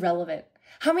be irrelevant.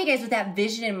 How many guys with that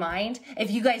vision in mind,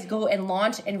 if you guys go and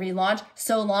launch and relaunch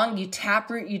so long, you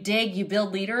taproot, you dig, you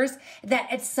build leaders, that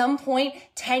at some point,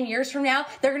 10 years from now,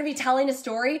 they're going to be telling a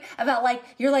story about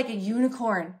you're like a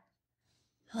unicorn.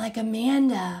 Like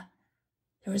Amanda.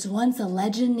 There was once a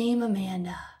legend named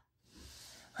Amanda.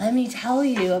 Let me tell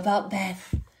you about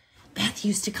Beth. Beth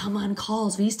used to come on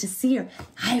calls. We used to see her.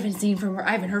 I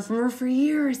haven't heard from her for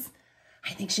years. I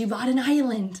think she bought an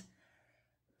island.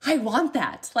 I want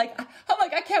that.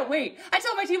 I can't wait. I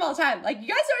tell my team all the time, you guys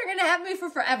aren't going to have me for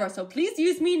forever, so please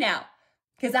use me now.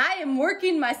 Because I am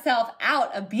working myself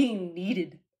out of being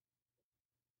needed.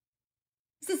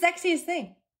 It's the sexiest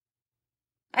thing.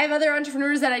 I have other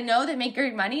entrepreneurs that I know that make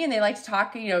great money and they like to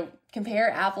talk, compare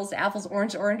apples to apples,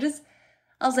 orange to oranges.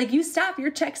 I was like, you stop,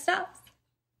 your check stops.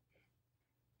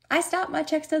 I stop, my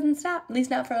check doesn't stop. At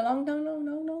least not for a long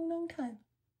time.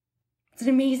 It's an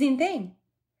amazing thing.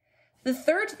 The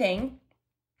third thing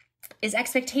is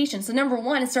expectation. So number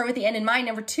one is start with the end in mind.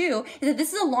 Number two is that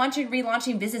this is a launching,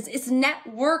 relaunching business. It's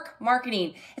network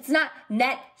marketing. It's not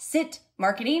net sit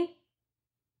marketing.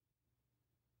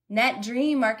 Net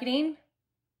dream marketing.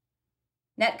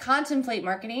 Net contemplate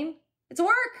marketing. It's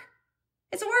work.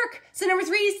 It's work. So number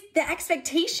three is the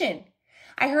expectation.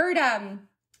 I heard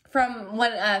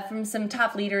from some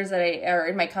top leaders that are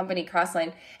in my company,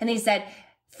 Crossline, and they said,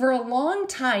 for a long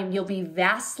time, you'll be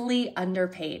vastly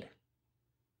underpaid.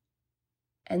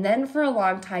 And then for a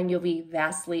long time, you'll be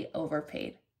vastly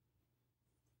overpaid.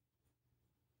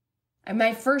 And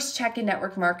my first check in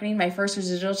network marketing, my first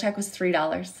residual check was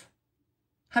 $3.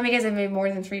 How many guys have made more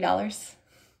than $3?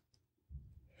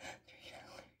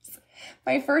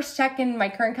 My first check in my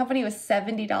current company was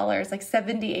 $70,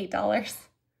 $78.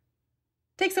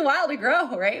 Takes a while to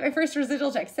grow, right? My first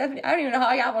residual check, $70. I don't even know how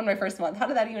I got one my first month. How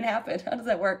did that even happen? How does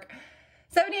that work?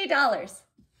 $78.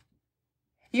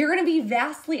 You're going to be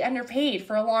vastly underpaid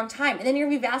for a long time, and then you're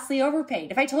going to be vastly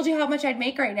overpaid. If I told you how much I'd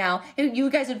make right now,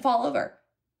 you guys would fall over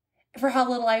for how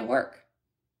little I work.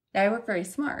 Now, I work very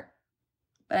smart,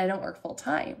 but I don't work full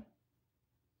time.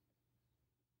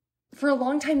 For a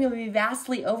long time, you'll be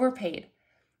vastly overpaid.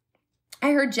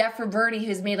 I heard Jeff Roberti,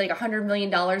 who's made $100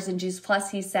 million in Juice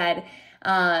Plus, he said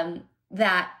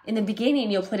that in the beginning,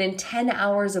 you'll put in 10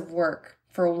 hours of work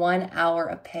for 1 hour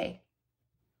of pay.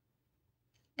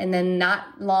 And then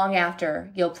not long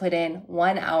after, you'll put in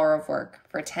 1 hour of work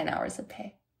for 10 hours of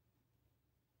pay.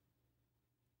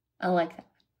 I like that.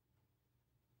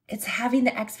 It's having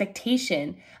the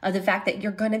expectation of the fact that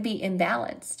you're going to be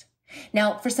imbalanced.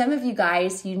 Now, for some of you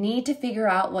guys, you need to figure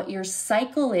out what your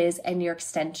cycle is and your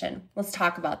extension. Let's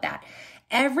talk about that.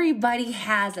 Everybody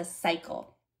has a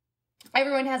cycle.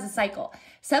 Everyone has a cycle.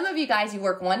 Some of you guys, you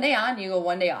work one day on, you go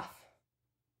one day off.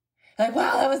 You're like,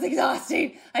 wow, that was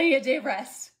exhausting. I need a day of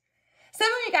rest. Some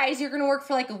of you guys, you're going to work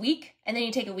for a week and then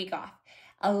you take a week off.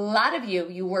 A lot of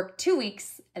you work 2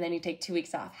 weeks and then you take 2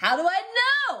 weeks off. How do I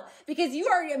know? Because you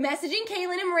are messaging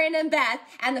Caitlin and Miranda and Beth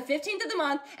and the 15th of the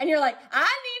month and you're like, I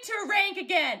need to rank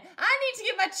again. I need to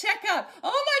get my checkup.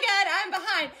 Oh my God, I'm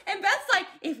behind. And Beth's like,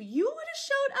 if you would have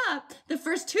showed up the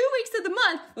first 2 weeks of the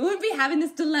month, we wouldn't be having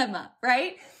this dilemma,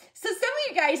 right? So some of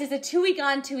you guys, it's a 2 week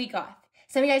on, 2 week off.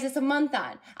 Some of you guys, it's a month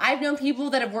on. I've known people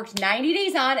that have worked 90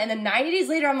 days on and then 90 days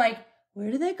later, I'm like, where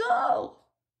did they go?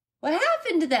 What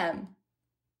happened to them?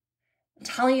 I'm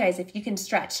telling you guys, if you can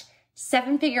stretch,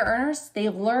 7-figure earners,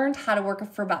 they've learned how to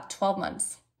work for about 12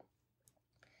 months.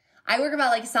 I work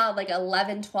about solid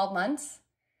 11, 12 months.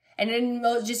 And then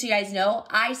just so you guys know,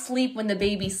 I sleep when the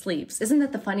baby sleeps. Isn't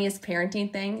that the funniest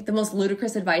parenting thing? The most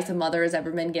ludicrous advice a mother has ever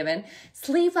been given.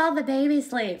 Sleep while the baby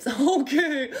sleeps.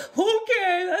 Okay,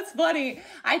 that's funny.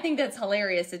 I think that's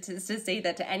hilarious to say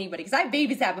that to anybody because I've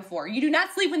babysat before. You do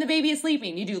not sleep when the baby is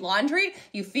sleeping. You do laundry,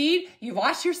 you feed, you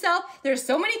wash yourself. There's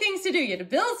so many things to do. You have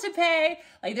bills to pay.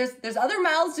 There's other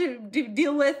mouths to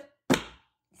deal with.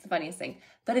 It's the funniest thing.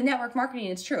 But in network marketing,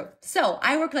 it's true. So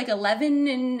I work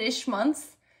 11-ish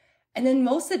months. And then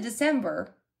most of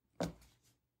December,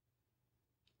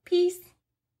 peace,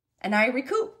 and I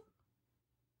recoup.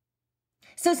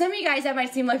 So some of you guys, that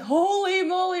might seem like, holy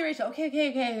moly, Rachel.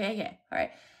 Okay. All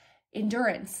right.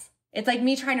 Endurance. It's like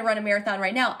me trying to run a marathon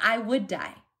right now. I would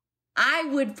die. I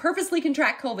would purposely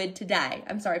contract COVID to die.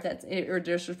 I'm sorry if that's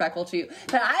disrespectful to you,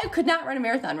 but I could not run a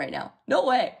marathon right now. No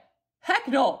way. Heck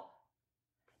no.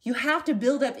 You have to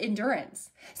build up endurance.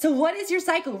 So what is your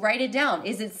cycle? Write it down.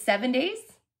 Is it 7 days?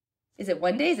 Is it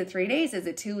 1 day? Is it 3 days? Is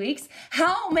it 2 weeks?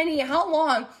 How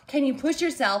long can you push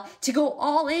yourself to go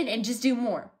all in and just do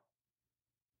more?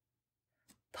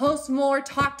 Post more,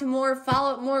 talk to more,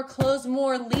 follow up more, close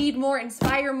more, lead more,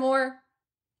 inspire more.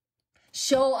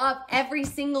 Show up every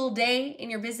single day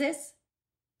in your business.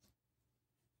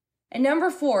 And number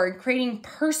 4, creating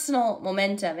personal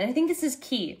momentum. And I think this is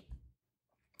key,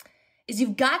 is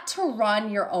you've got to run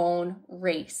your own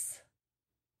race.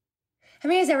 How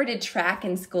many of you guys ever did track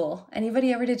in school?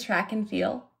 Anybody ever did track and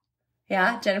field?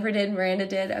 Yeah, Jennifer did, Miranda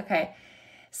did. Okay.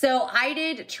 So I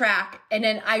did track and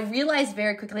then I realized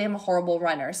very quickly I'm a horrible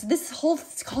runner. So this whole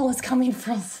call is coming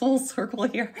from full circle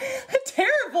here. I'm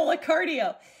terrible at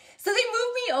cardio. So they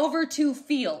moved me over to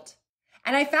field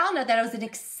and I found out that I was an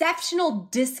exceptional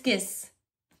discus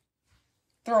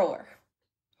thrower.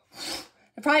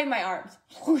 Probably my arms,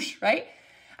 whoosh, right?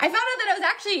 I found out that I was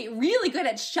actually really good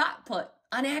at shot put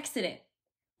on accident.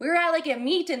 We were at a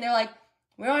meet and they're like,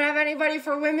 we don't have anybody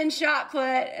for women's shot put.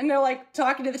 And they're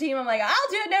talking to the team. I'm like, I'll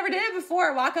do it. Never did it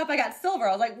before. I walk up, I got silver.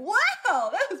 I was like,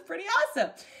 wow, that was pretty awesome.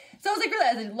 So I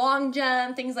was really, long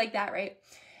jump, things like that, right?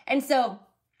 And so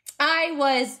I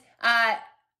was,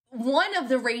 one of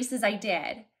the races I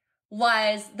did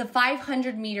was the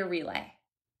 500 meter relay.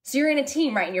 So you're in a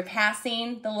team, right? And you're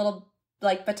passing the little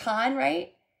baton,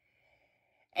 right?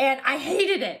 And I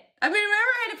hated it. I mean, remember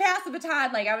I had to pass the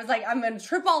baton. I was like, I'm going to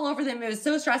trip all over them. It was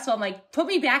so stressful. I'm like, put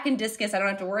me back in discus. I don't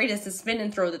have to worry just to spin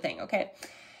and throw the thing. Okay.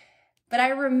 But I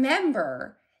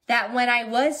remember that when I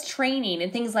was training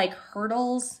in things like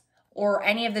hurdles or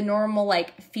any of the normal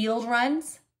field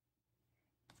runs,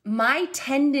 my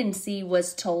tendency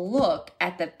was to look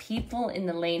at the people in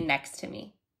the lane next to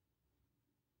me.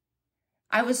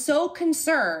 I was so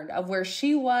concerned of where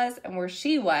she was and where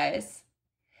she was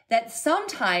that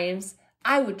sometimes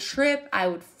I would trip, I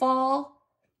would fall,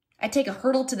 I'd take a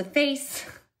hurdle to the face.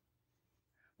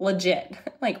 Legit,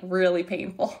 really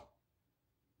painful.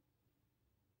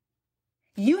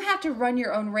 You have to run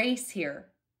your own race here.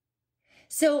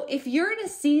 So if you're in a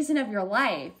season of your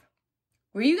life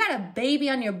where you got a baby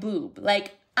on your boob,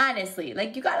 honestly,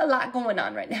 you got a lot going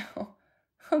on right now,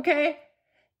 okay?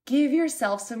 Give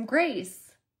yourself some grace.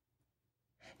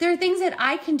 There are things that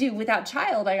I can do without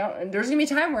child. There's going to be a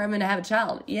time where I'm going to have a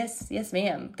child. Yes,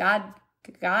 ma'am. God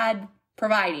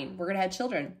providing. We're going to have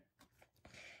children.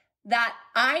 That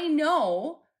I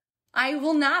know I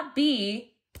will not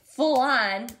be full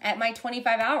on at my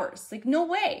 25 hours. No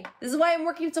way. This is why I'm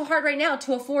working so hard right now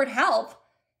to afford help.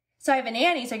 So I have a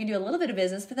nanny so I can do a little bit of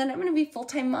business, but then I'm going to be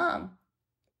full-time mom.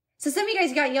 So some of you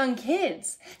guys got young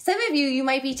kids. Some of you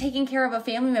might be taking care of a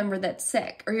family member that's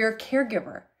sick or you're a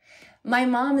caregiver. My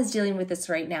mom is dealing with this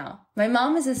right now. My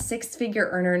mom is a 6-figure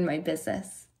earner in my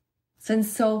business. It's been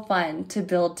so fun to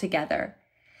build together.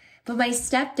 But my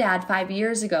stepdad 4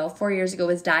 years ago,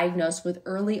 was diagnosed with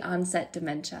early onset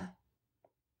dementia.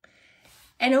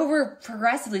 And over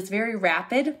progressively, it's very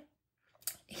rapid.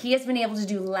 He has been able to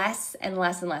do less and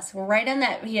less and less. We're right on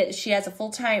that. She has a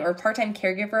full-time or part-time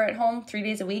caregiver at home 3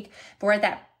 days a week. But we're at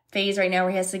that phase right now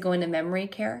where he has to go into memory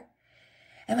care.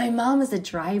 And my mom is a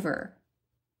driver.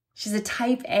 She's a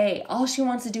type A. All she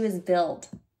wants to do is build.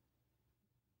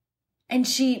 But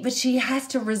she has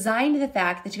to resign to the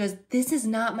fact that she goes, this is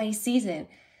not my season.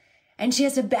 And she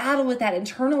has to battle with that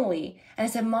internally. And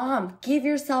I said, Mom, give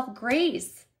yourself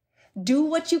grace. Do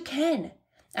what you can.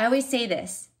 I always say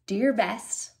this, do your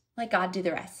best, let God do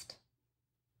the rest.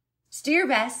 Just do your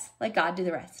best, let God do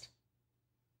the rest.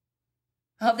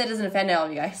 I hope that doesn't offend all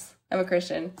of you guys. I'm a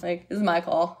Christian. Like, this is my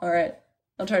call. All right.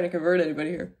 I'm trying to convert anybody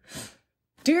here.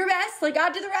 Do your best, let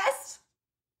God do the rest.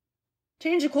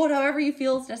 Change the quote however you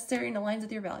feel is necessary and aligns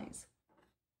with your values.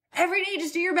 Every day,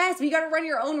 just do your best. But you got to run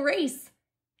your own race.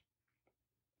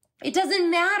 It doesn't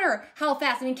matter how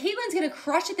fast. I mean, Caitlin's going to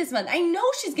crush it this month. I know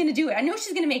she's going to do it. I know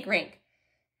she's going to make rank.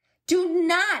 Do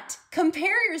not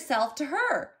compare yourself to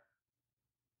her.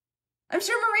 I'm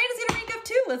sure Miranda's going to rank up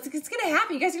too. It's going to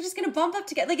happen. You guys are just going to bump up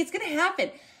together. Like, it's going to happen.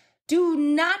 Do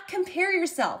not compare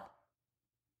yourself.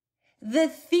 The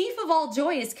thief of all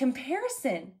joy is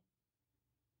comparison.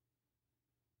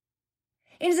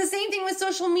 It's the same thing with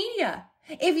social media.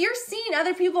 If you're seeing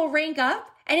other people rank up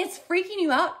and it's freaking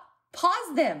you out,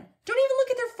 pause them. Don't even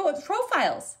look at their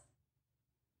profiles.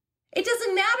 It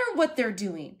doesn't matter what they're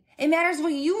doing. It matters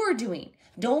what you are doing.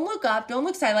 Don't look up. Don't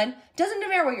look sideline. Doesn't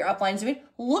matter what your upline's doing.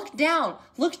 Look down.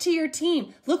 Look to your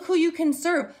team. Look who you can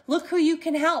serve. Look who you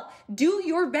can help. Do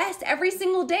your best every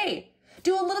single day.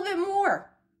 Do a little bit more.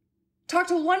 Talk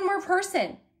to one more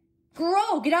person.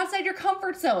 Grow, get outside your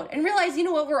comfort zone and realize, you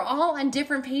know what, we're all on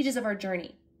different pages of our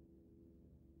journey.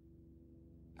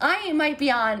 I might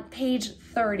be on page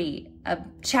 30 of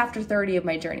chapter 30 of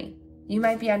my journey. You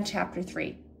might be on chapter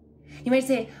 3. You might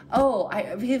say,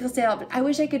 people say, I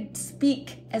wish I could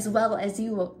speak as well as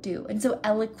you do. And so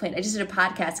eloquent. I just did a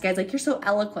podcast. Guys, like, you're so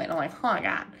eloquent. I'm like, oh my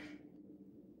God.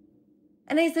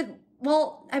 And I said,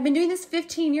 well, I've been doing this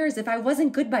 15 years. If I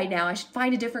wasn't good by now, I should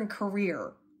find a different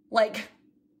career. Like,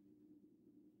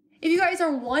 if you guys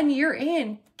are 1 year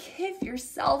in, give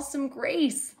yourself some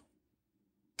grace.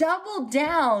 Double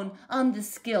down on the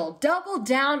skill. Double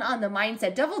down on the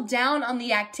mindset. Double down on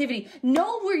the activity.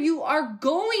 Know where you are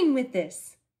going with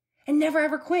this and never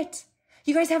ever quit.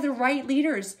 You guys have the right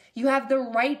leaders. You have the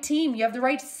right team. You have the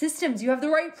right systems. You have the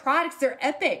right products. They're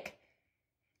epic.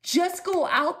 Just go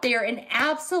out there and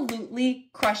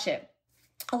absolutely crush it.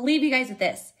 I'll leave you guys with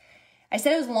this. I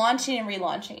said I was launching and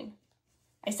relaunching.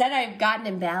 I said I've gotten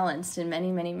imbalanced in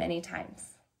many, many, many times.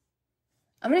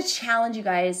 I'm going to challenge you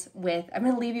guys I'm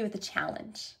going to leave you with a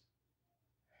challenge.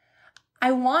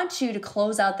 I want you to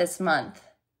close out this month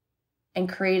and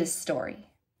create a story.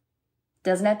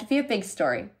 Doesn't have to be a big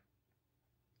story.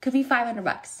 Could be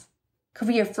 $500. Could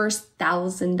be your first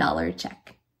 $1,000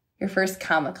 check. Your first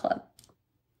comma club.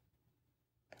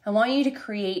 I want you to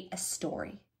create a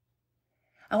story.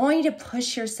 I want you to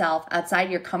push yourself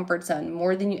outside your comfort zone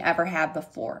more than you ever have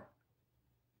before.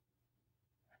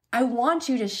 I want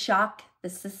you to shock the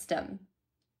system.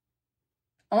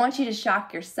 I want you to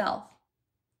shock yourself.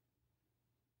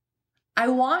 I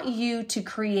want you to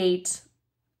create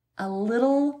a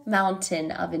little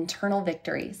mountain of internal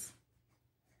victories.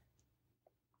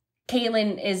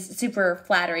 Caitlin is super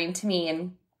flattering to me,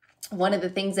 and one of the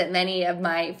things that many of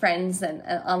my friends and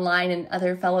online and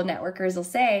other fellow networkers will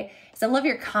say is, I love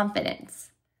your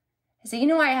confidence. I say, you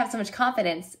know why I have so much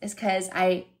confidence is because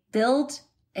I build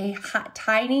a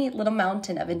tiny little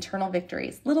mountain of internal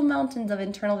victories, little mountains of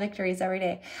internal victories every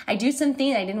day. I do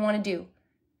something I didn't want to do.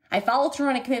 I follow through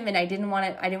on a commitment I didn't want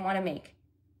to make.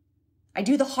 I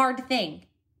do the hard thing.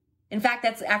 In fact,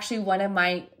 that's actually one of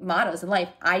my mottos in life.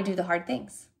 I do the hard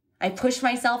things. I push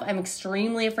myself. I'm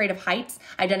extremely afraid of heights.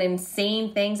 I've done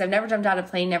insane things. I've never jumped out of a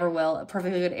plane, never will. A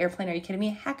perfectly good airplane. Are you kidding me?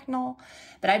 Heck no.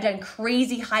 But I've done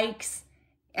crazy hikes.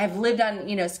 I've lived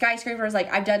on, skyscrapers.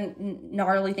 Like, I've done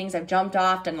gnarly things. I've jumped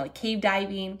off, done like cave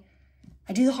diving.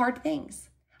 I do the hard things.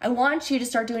 I want you to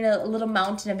start doing a little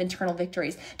mountain of internal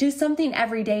victories. Do something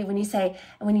every day when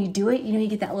you do it, you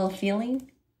get that little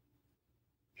feeling.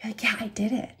 You're like, yeah, I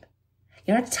did it.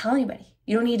 You don't have to tell anybody.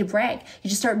 You don't need to brag. You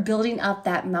just start building up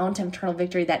that mountain of internal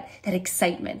victory, that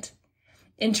excitement.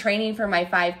 In training for my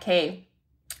 5K,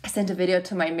 I sent a video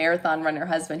to my marathon runner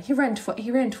husband. He ran 12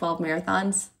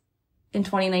 marathons in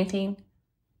 2019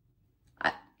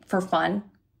 for fun.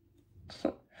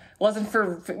 Wasn't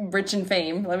for rich and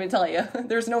fame, let me tell you.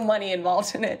 There's no money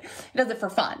involved in it. He does it for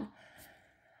fun.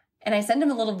 And I sent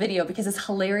him a little video because it's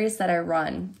hilarious that I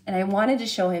run. And I wanted to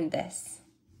show him this.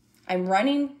 I'm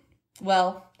running,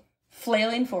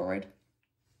 flailing forward.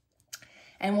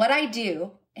 And what I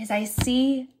do is I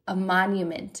see a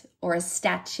monument or a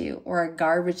statue or a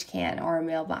garbage can or a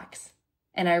mailbox,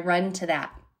 and I run to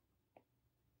that.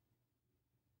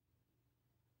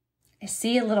 I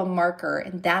see a little marker,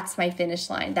 and that's my finish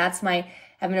line. That's my,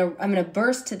 I'm gonna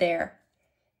burst to there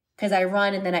because I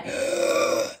run and then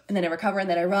I recover and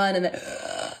then I run and then,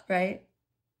 right?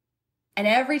 And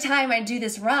every time I do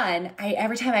this run,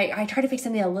 every time I try to pick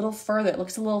something a little further, it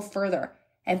looks a little further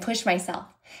and push myself.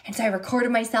 And so I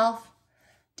recorded myself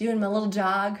doing my little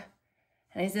jog.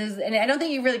 And I don't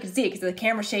think you really can see it because the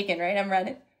camera's shaking, right? I'm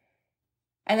running.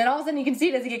 And then all of a sudden you can see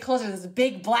it as you get closer to this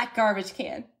big black garbage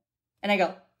can. And I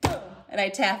go, boom, and I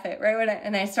tap it, right?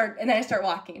 And I start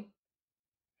walking.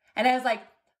 And I was like,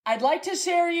 I'd like to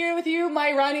share with you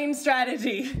my running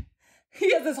strategy.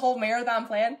 He has this whole marathon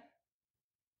plan.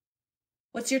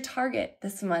 What's your target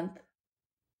this month?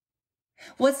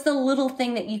 What's the little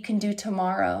thing that you can do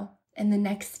tomorrow and the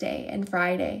next day and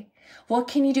Friday? What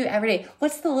can you do every day?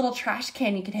 What's the little trash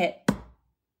can you can hit?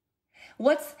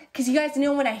 Because you guys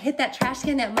know when I hit that trash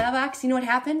can, that mailbox, you know what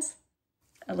happens?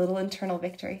 A little internal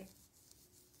victory.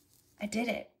 I did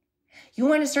it. You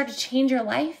want to start to change your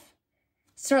life?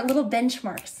 Start little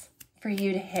benchmarks for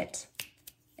you to hit,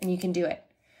 and you can do it.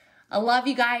 I love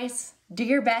you guys. Do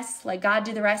your best. Let God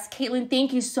do the rest. Caitlin,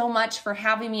 thank you so much for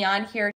having me on here.